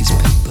like it's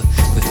paper.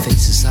 With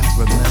faces I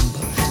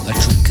remember. I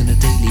drink on a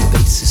daily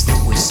basis.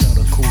 Though it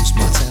seldom cools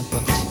my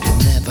temper.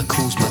 It never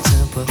cools my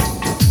temper.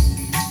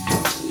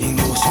 In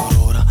tua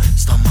sorora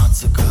sta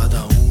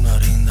mazzacata una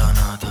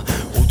rindanata.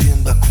 O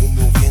tempo è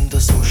come un vento,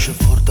 so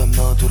forte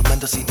ma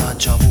tormenta si t'ha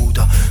già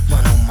avuta.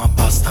 Ma non mi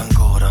basta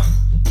ancora.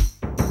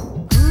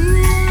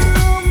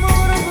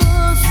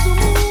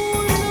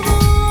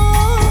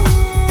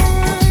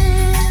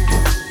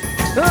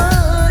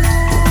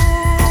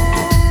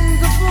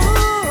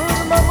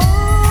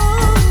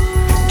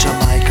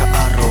 Giamaica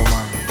a Roma.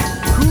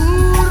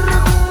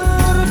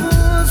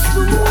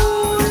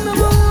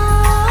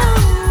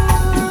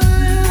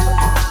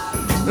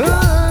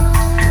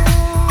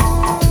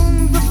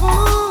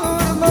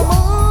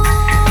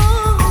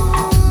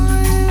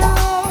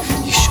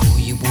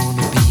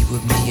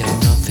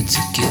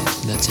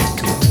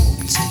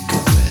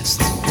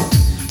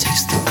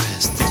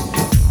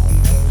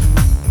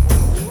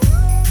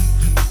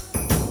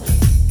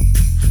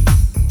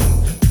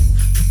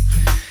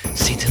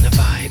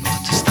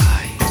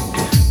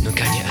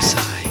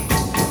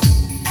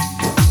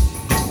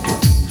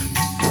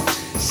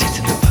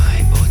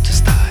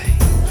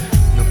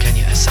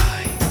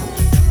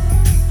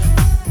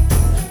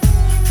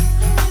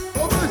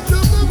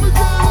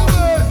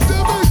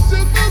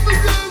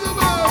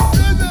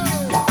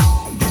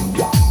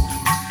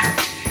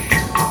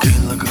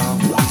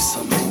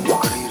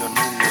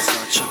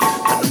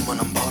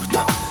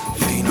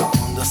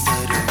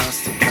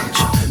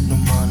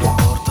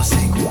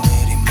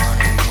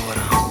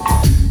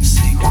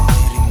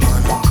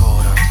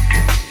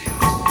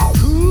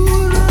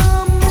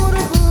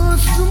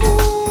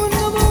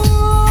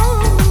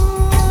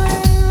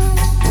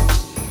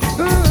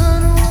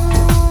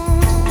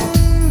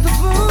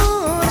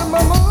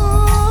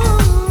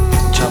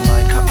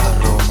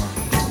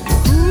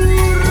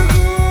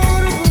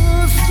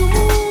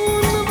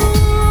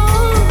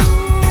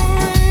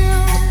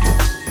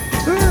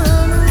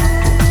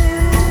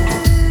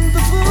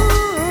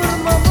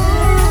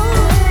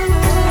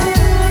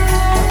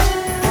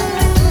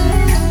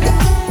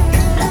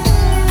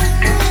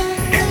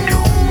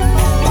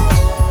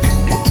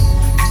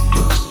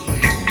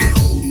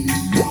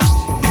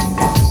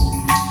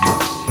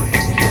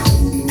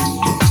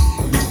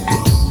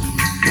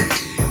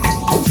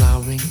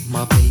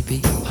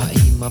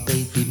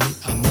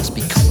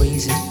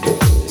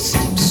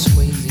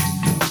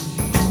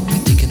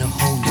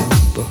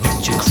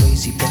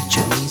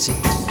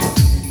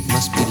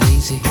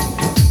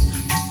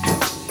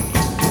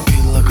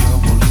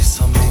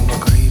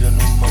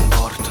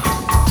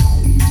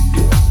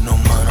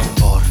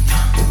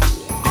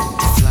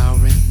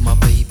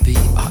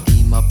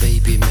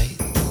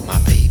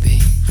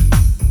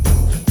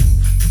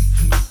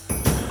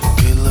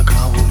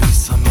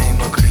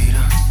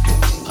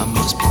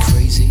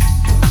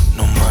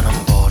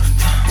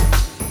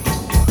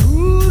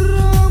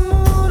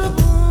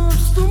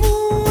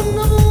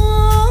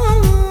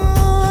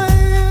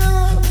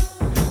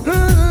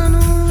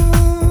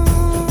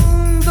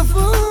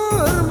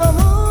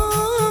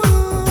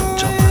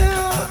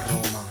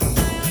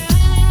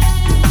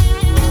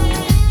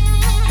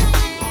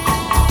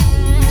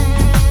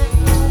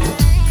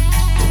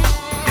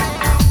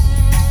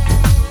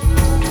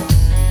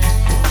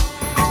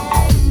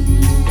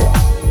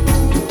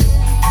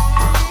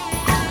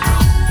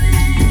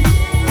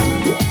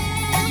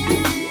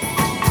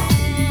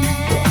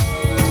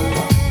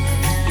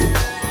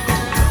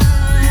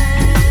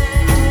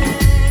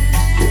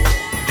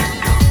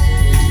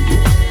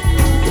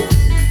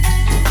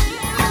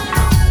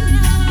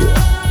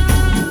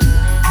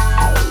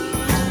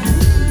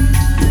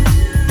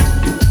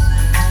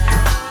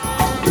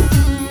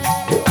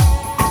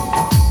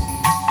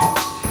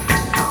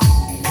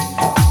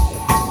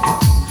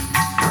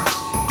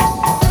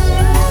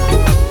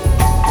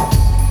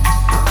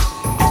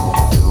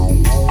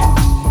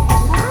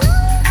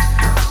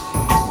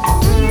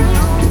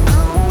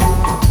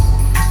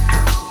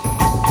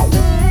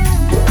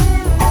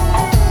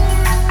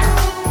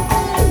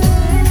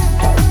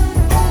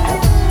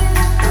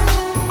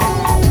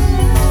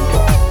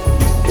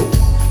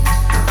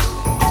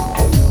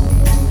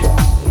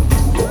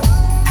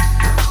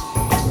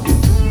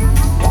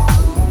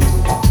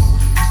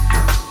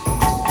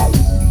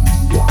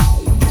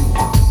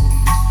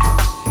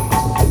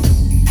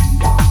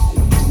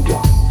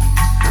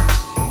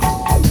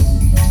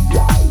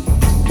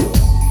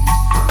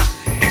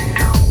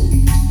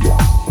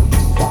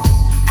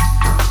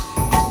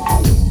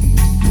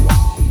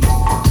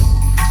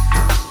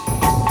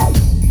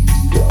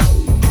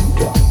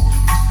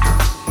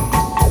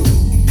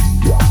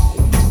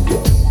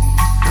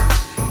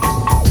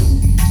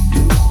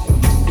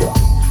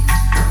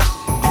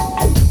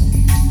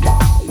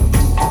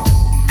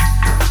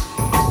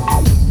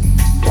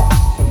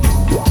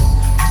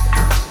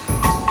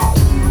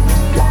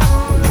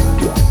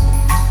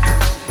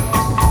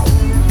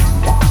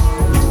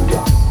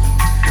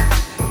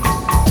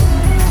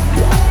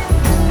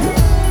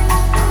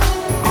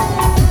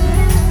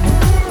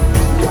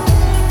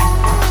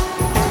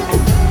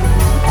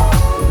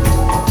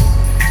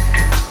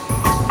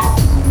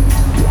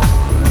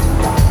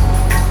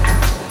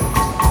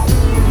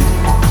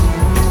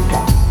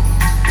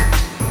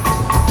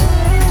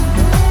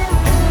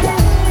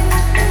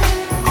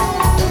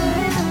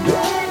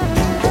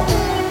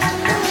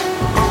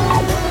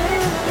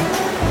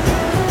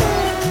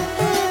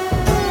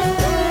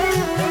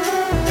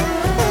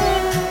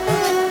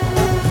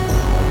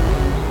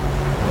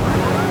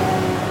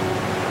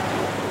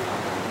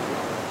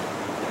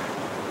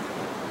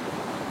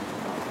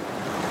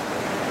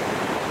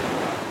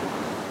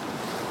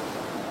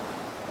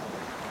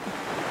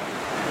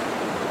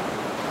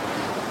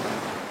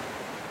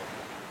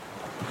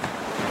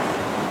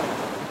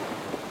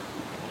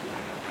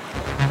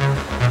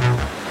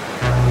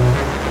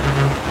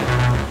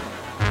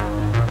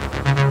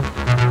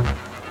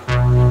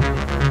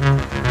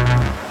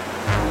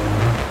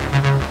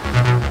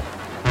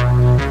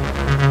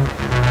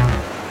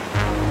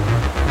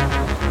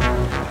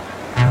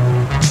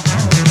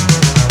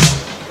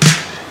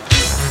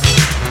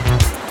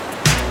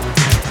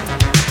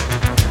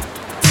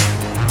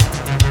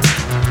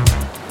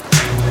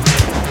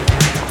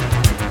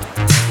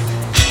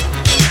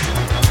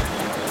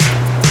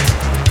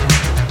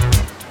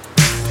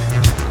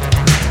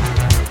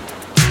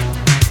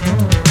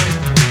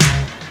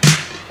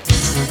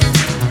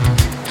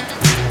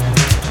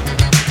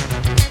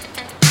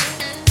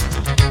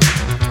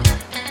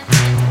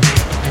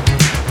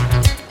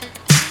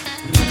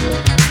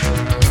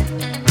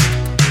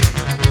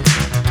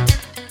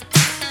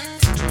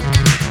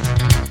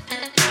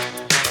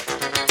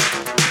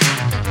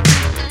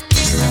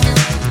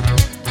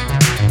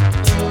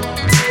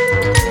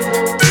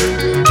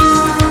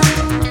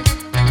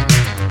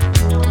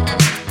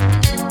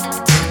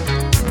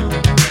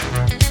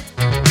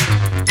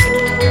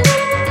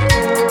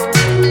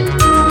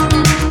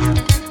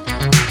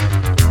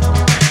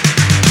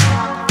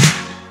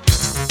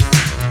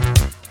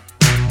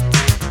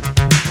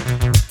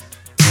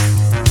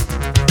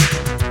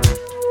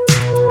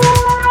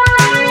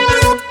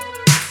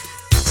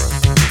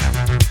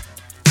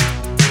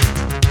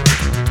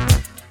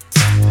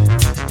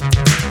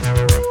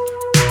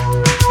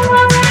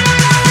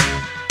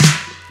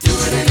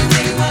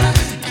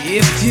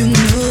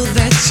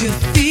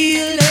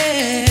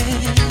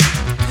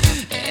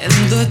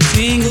 the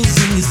tingles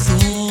in your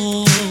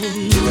soul.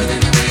 Do it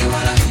any way you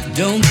wanna.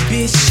 Don't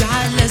be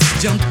shy, let's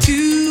jump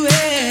to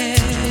it.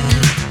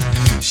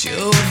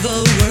 Show the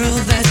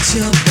world that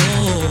you're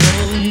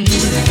born. Do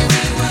it any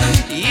way you wanna.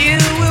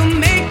 It will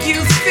make you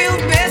feel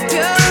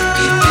better.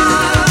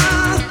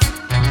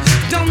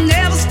 Don't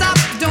never stop,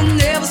 don't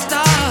never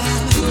stop.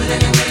 Do it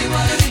any way you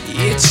wanna.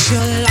 It's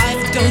your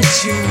life, don't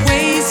you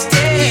waste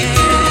it.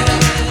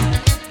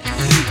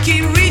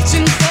 Keep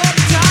reaching for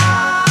the top.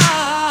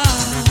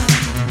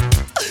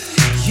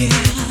 Yeah,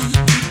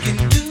 you can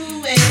do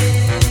it.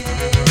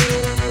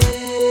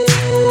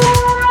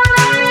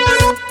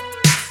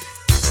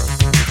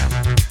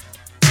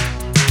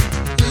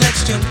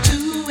 Let's jump to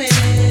it.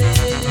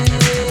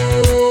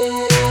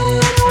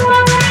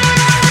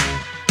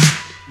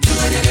 Do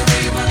it any way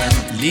you wanna.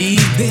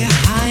 Leave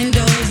behind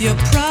all your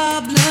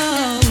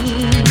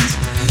problems.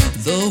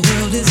 The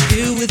world is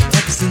filled with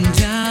ups and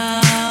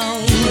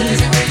downs. Do it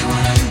any way you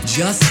wanna.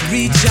 Just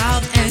reach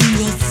out and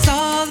we'll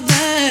solve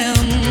them.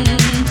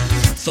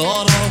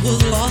 Thought all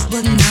was lost,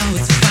 but now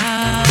it's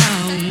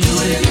found. Do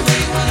it any way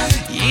you wanna.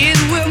 It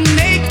will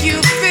make you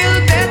feel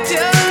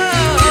better.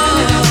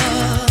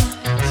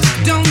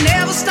 Don't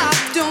never stop,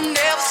 don't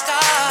never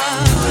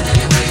stop. Do it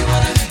any way you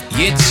wanna.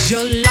 It's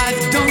your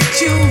life, don't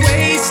you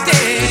waste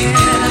it.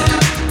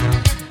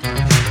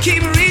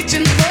 Keep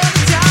reaching for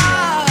the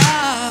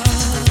top.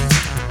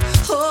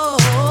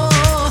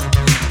 Oh,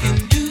 you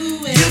can do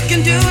it. You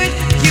can do it.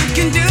 You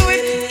can do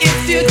it if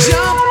you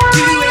jump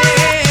to it.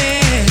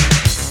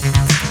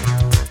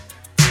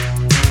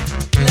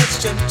 Let's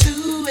jump to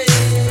it.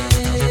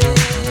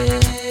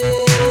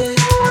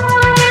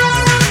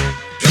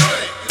 Do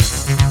it.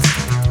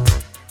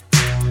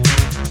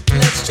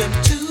 Let's jump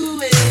to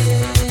it.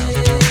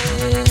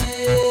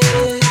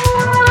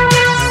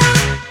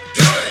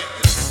 Do it.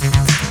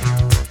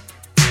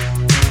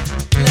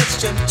 Let's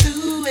jump to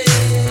it.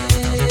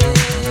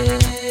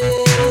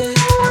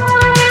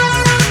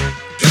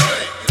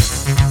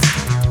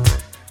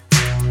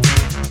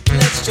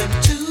 Let's jump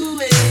to it. Do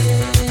it.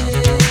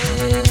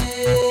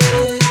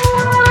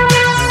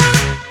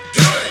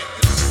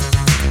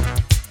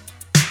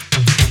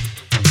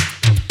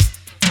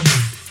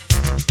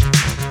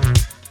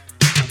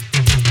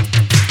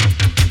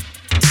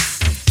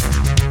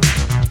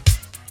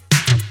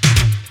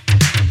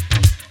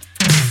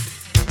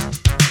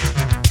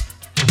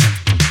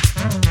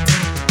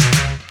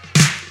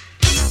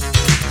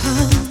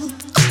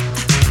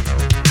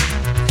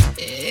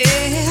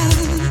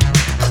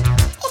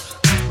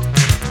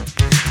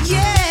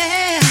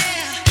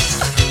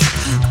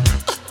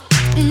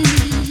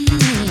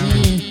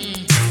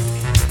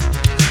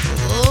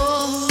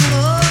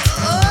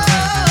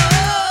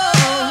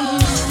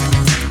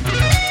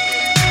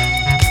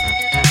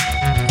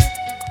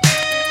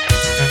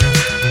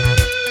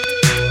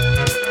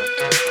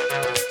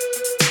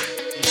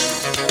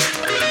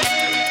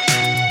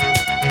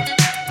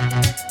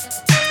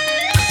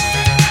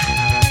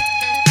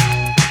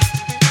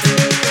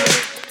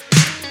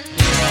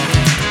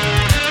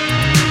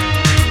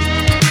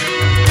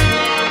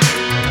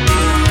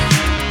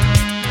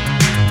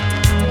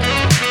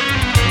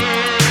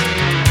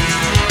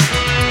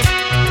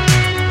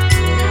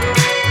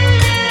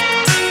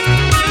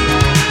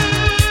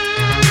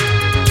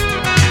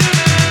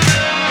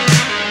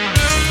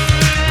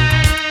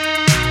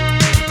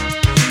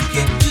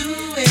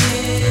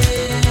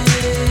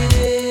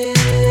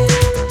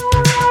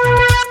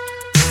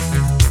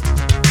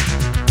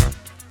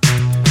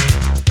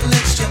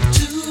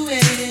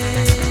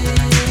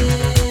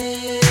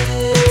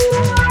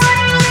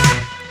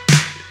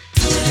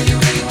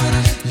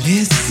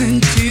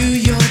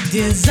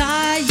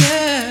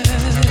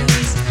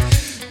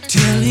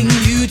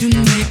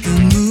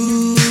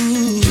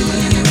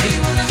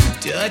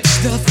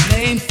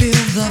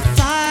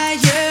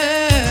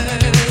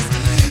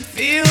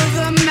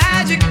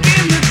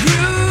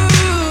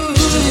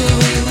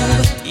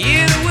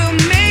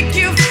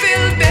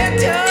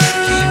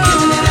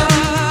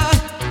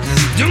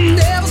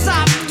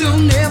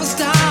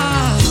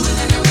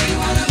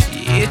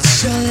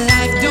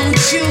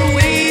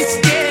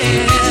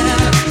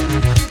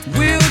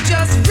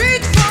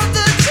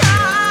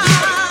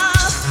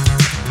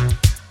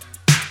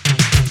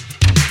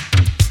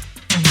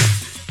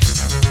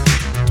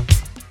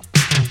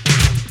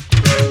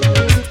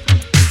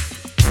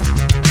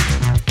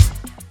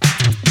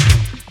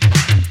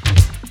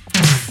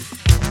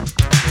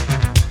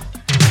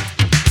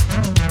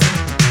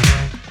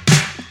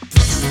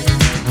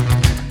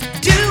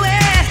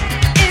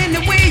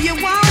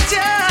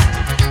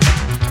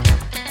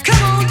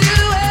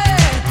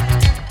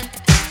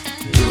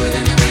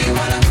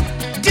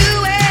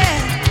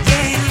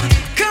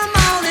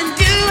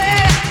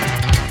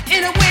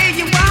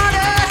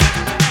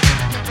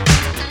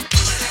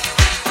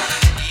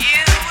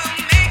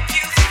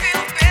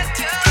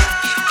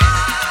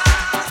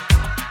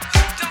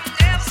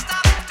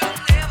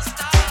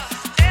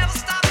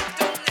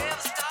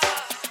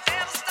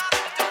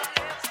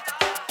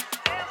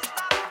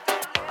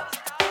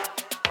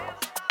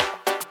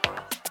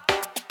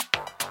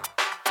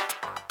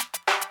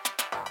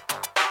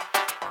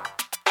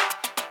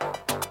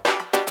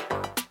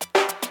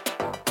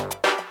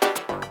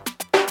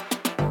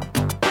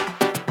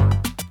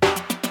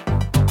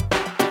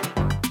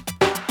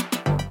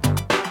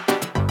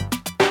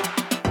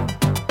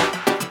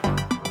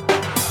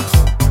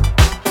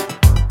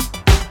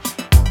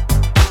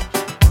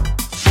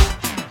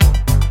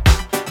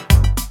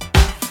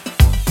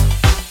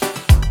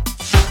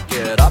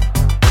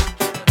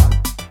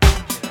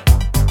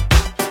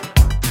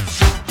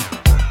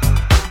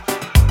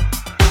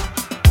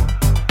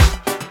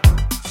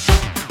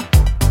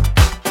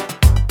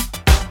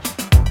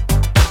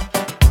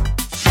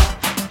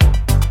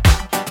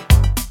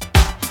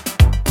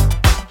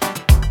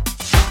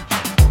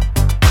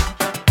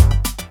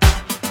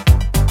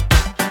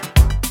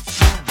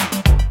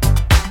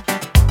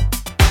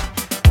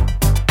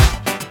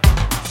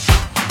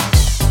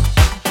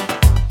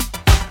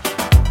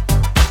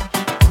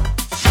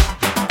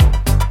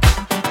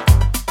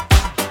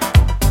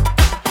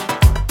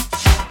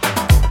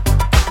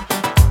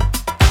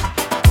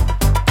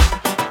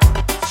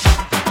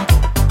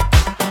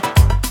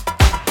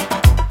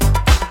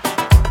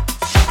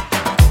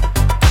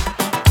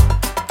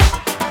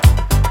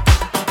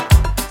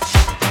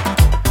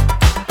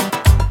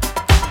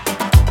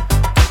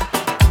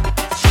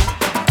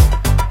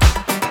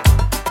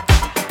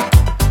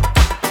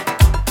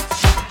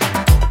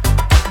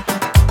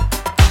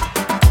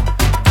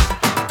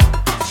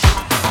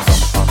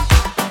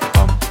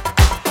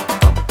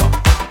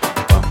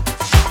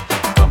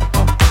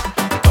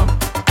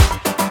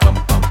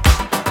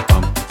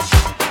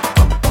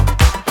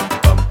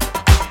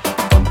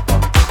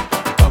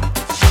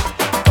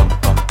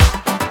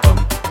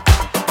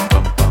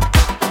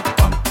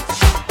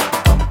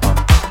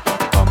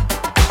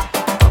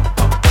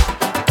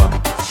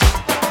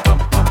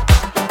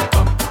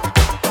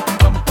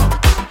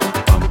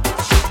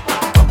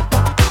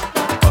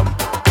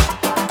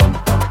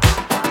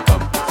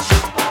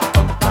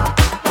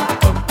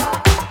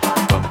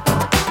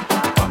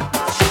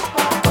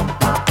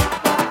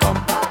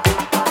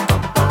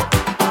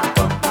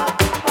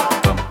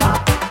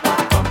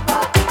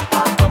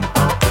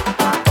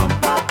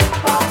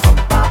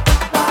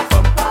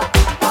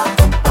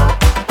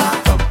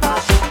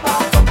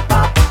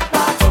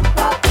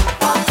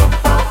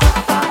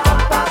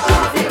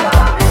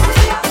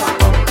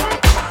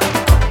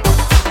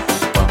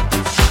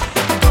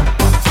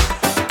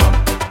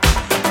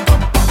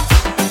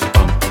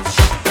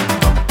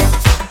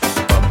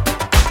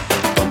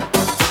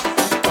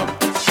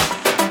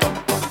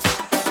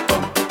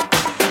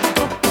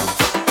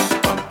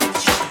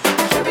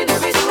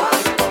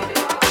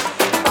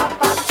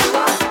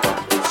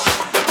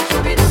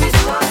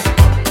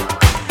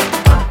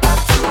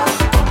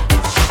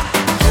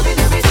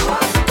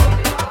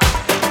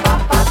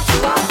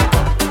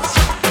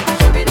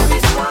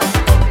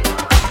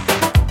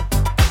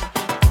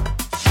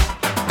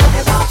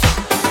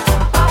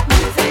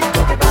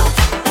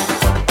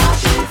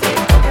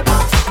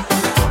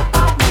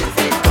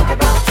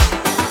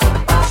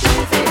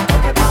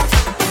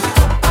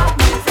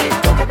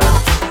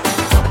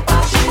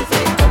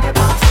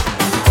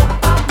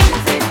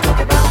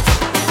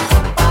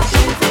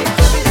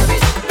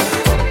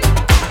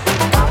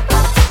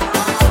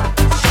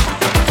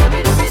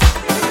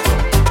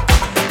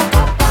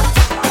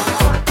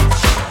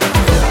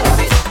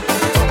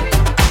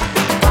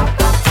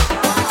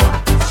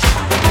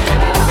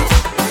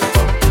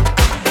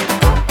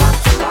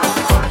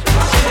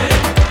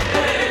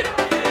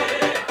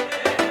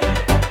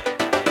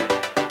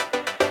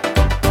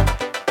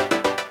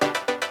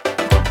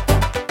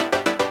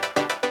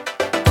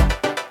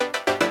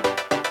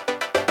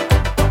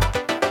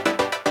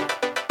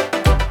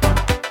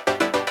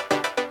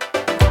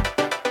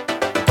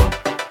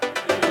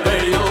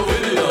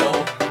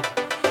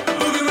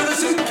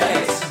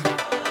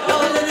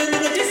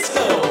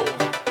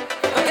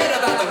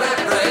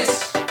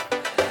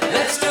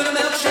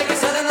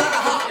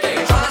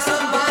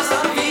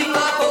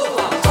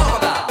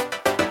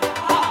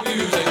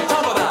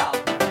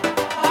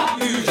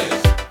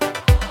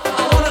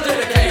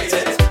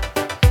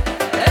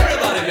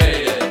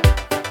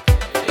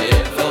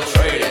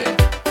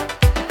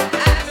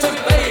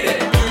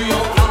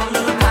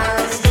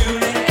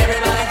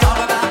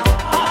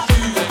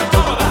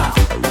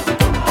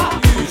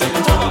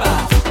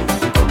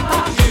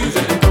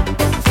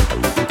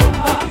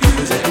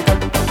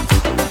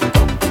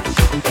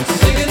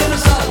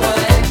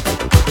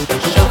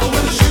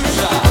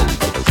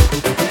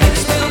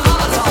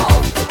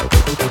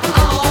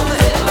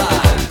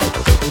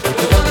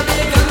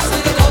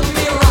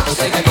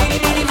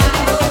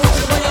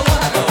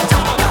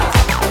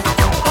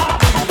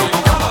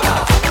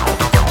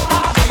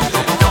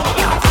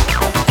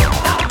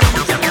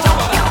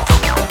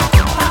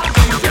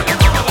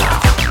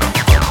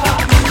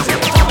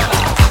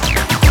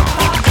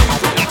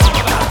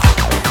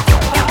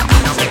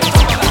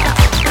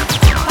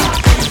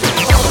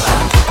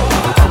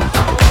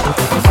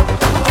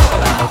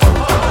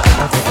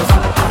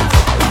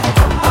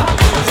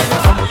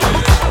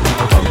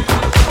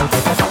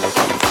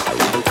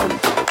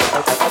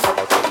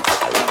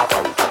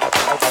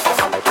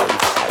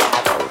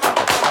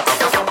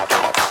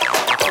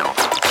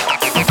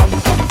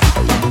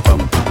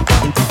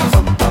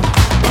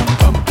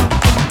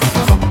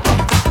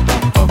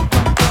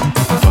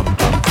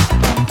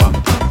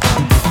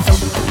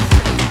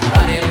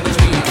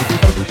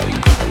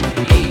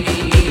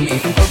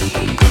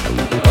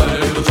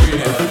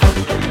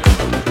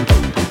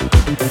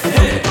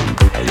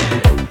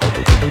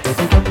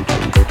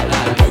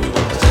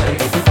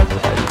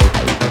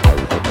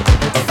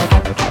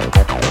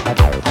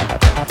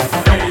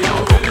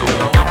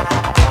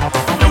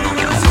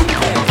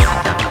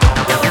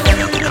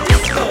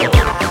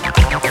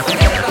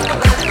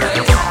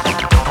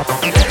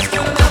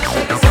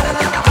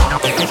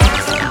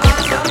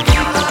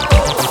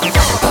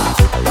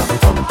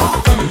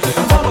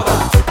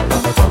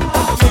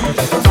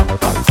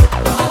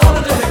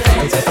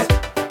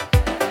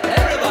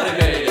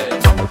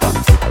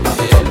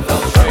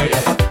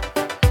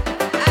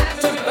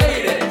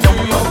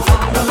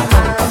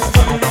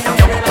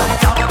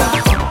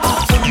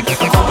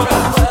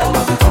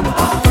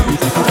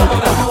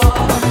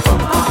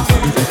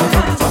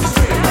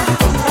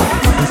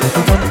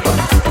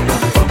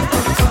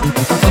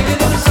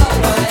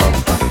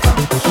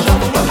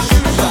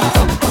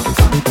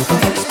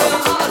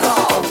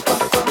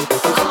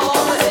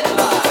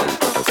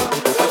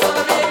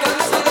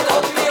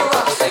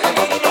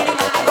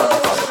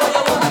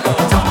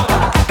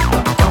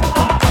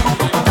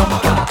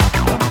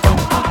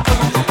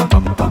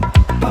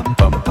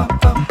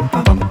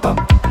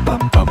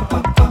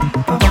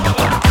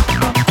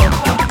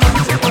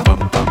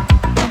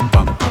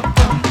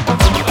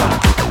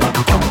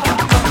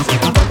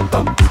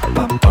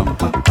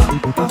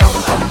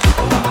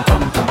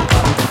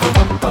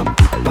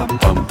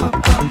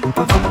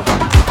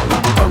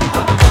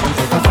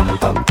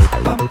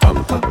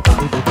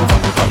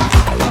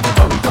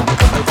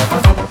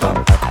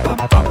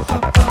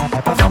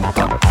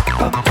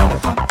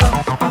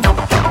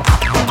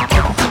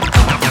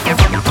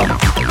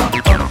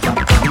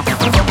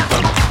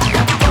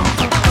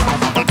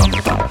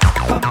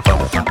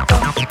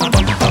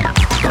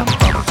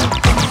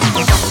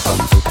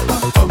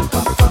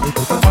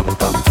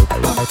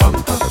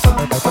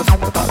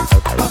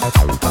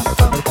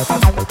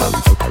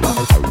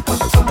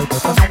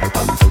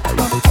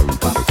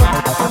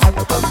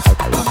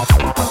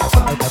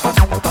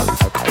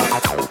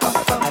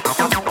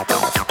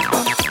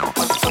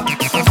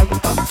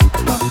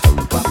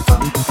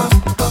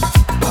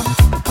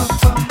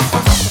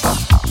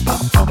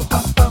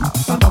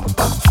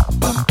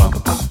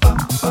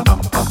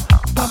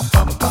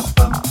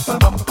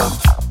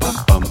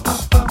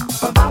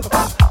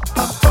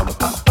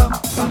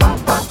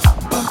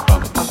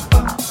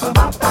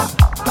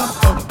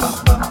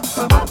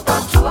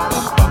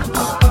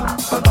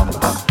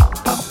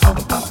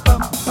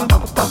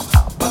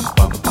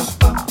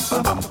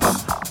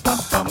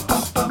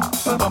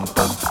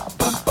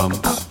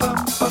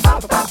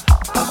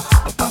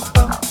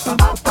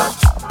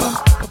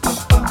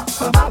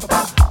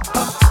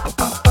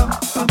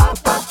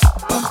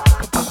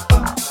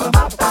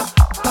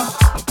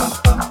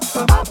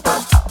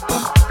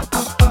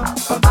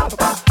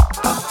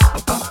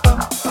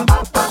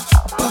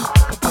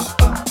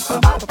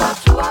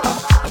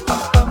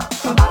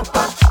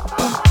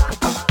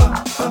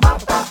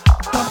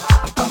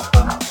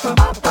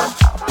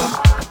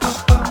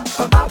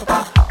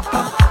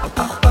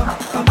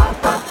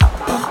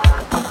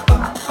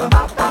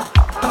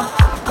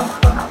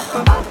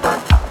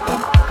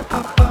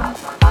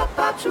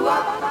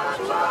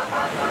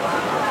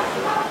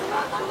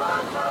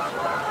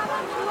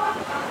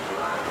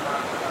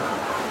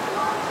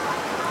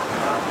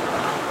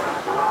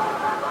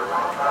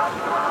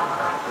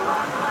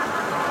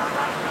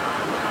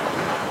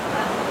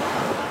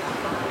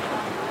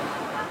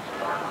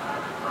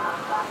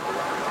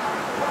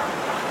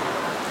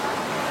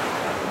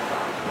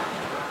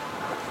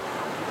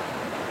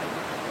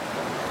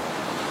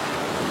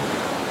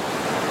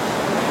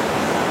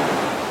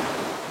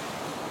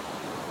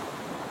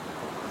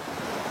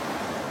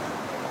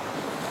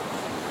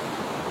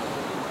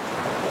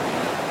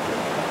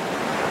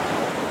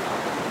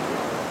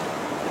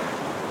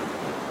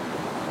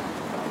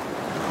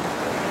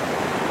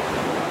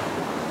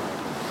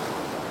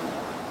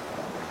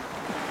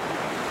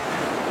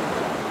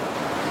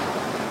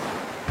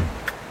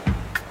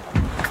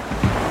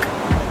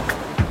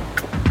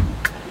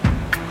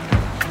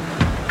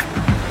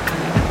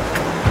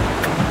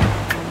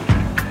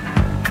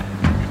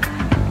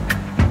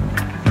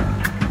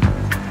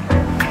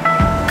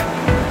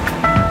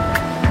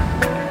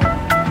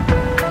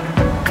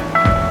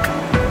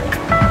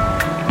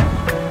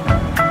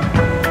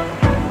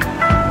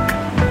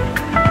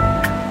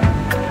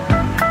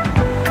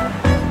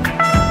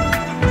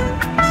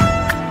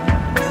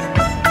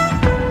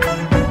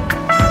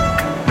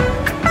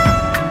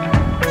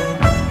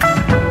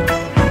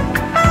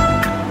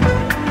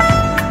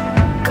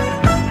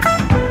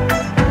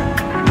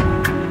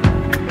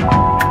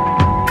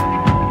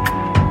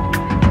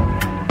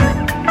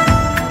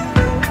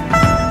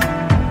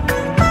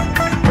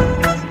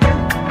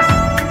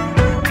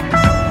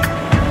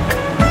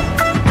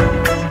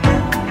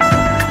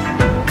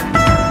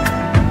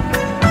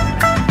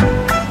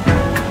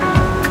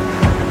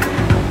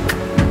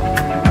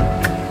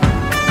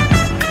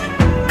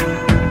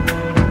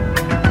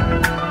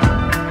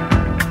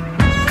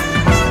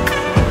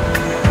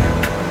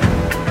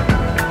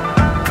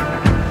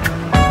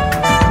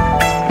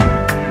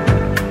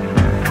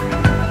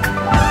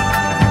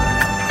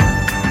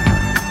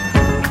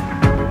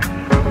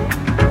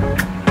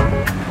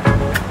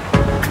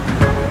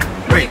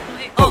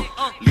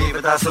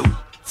 da su,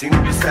 se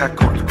non ti stai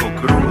accorto con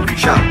che uno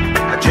diciamo,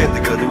 la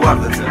gente che ti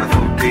guarda se ne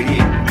fotte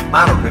niente,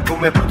 ma non è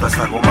come brutta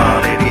sta con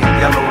male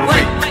niente, allora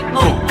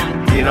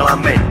tienila a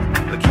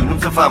mente, per chi non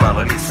si fa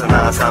male resta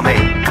nasa a me,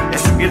 e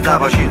se pierde la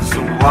pazienza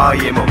un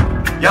guai e mo,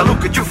 ya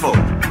look at you for,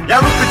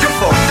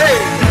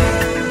 hey!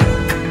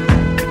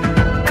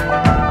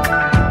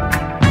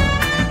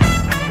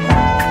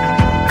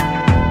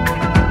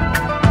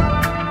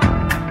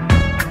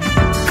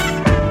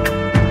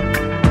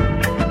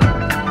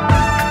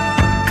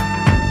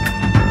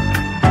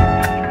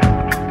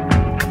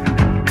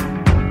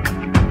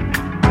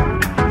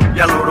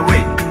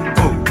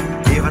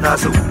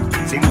 Su,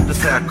 se non ti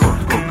stai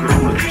accorto con che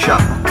uno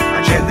diciamo,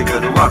 la gente che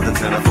ti guarda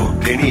se ne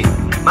fotte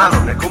niente, ma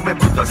non è come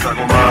brutta sta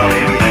con male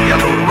niente,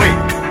 allora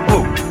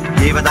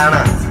lieva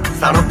dananza,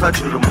 stanotte a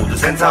giuro muto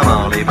senza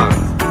male i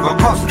panzi,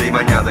 qualcosa di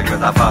mangiata che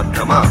t'ha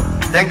fatta male,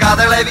 tenga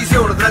la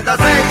televisione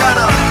 36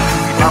 canali,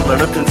 si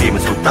parlano tutti insieme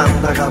su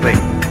tanta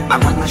capelli, ma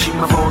quando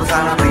scimma fuori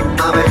sarà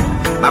primavera,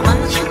 ma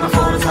quando scimma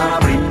fuori sarà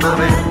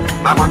primavera,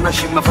 ma quando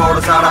scimma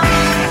fuori sarà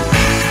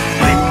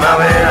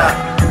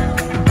primavera.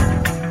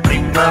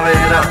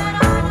 primavera,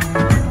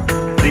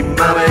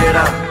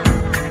 primavera,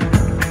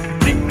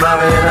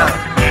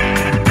 primavera.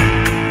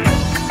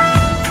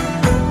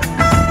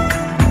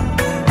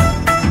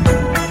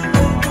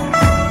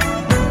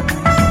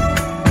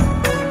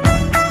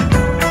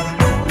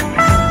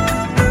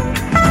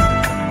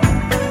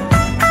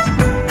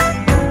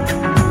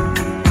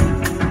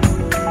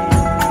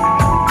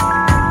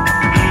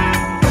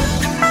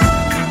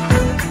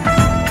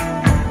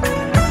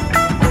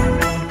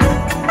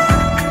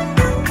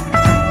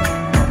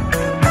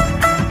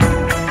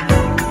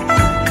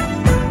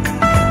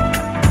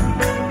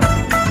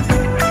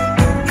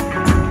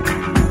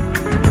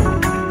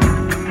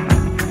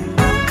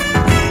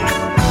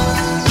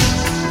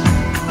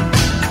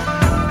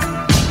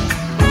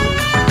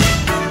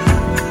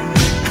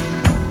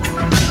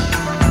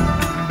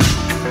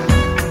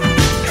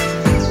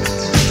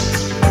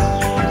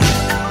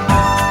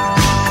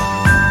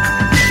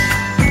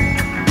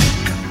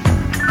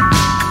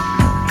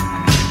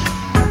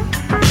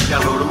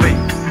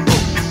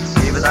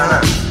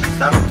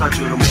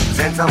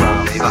 Senza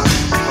male va,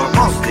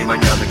 proposte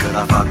mangiate che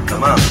l'ha fatta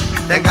male.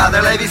 Tenga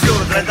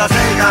televisione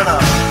 36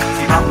 canali,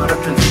 si fanno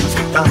attenzione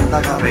 70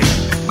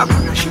 capelli. Ma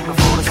quando scende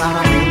fuori sarà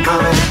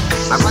primavera,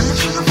 ma quando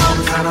scende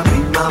fuori sarà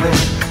primavera,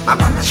 ma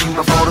quando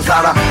scende fuori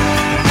sarà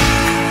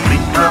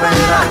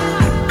primavera,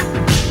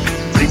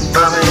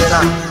 primavera,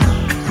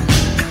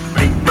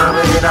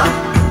 primavera,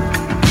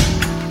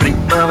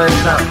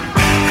 primavera.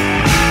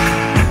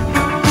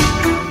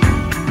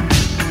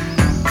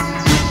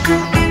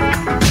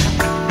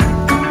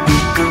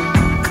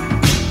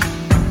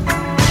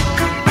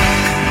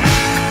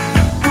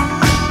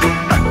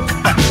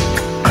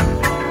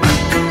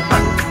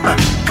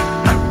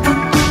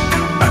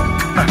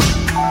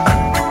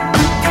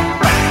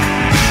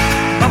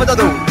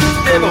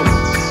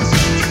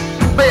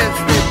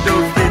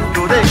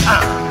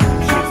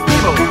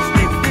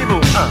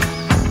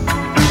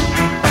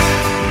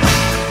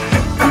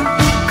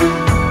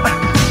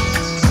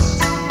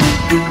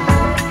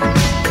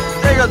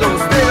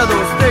 Those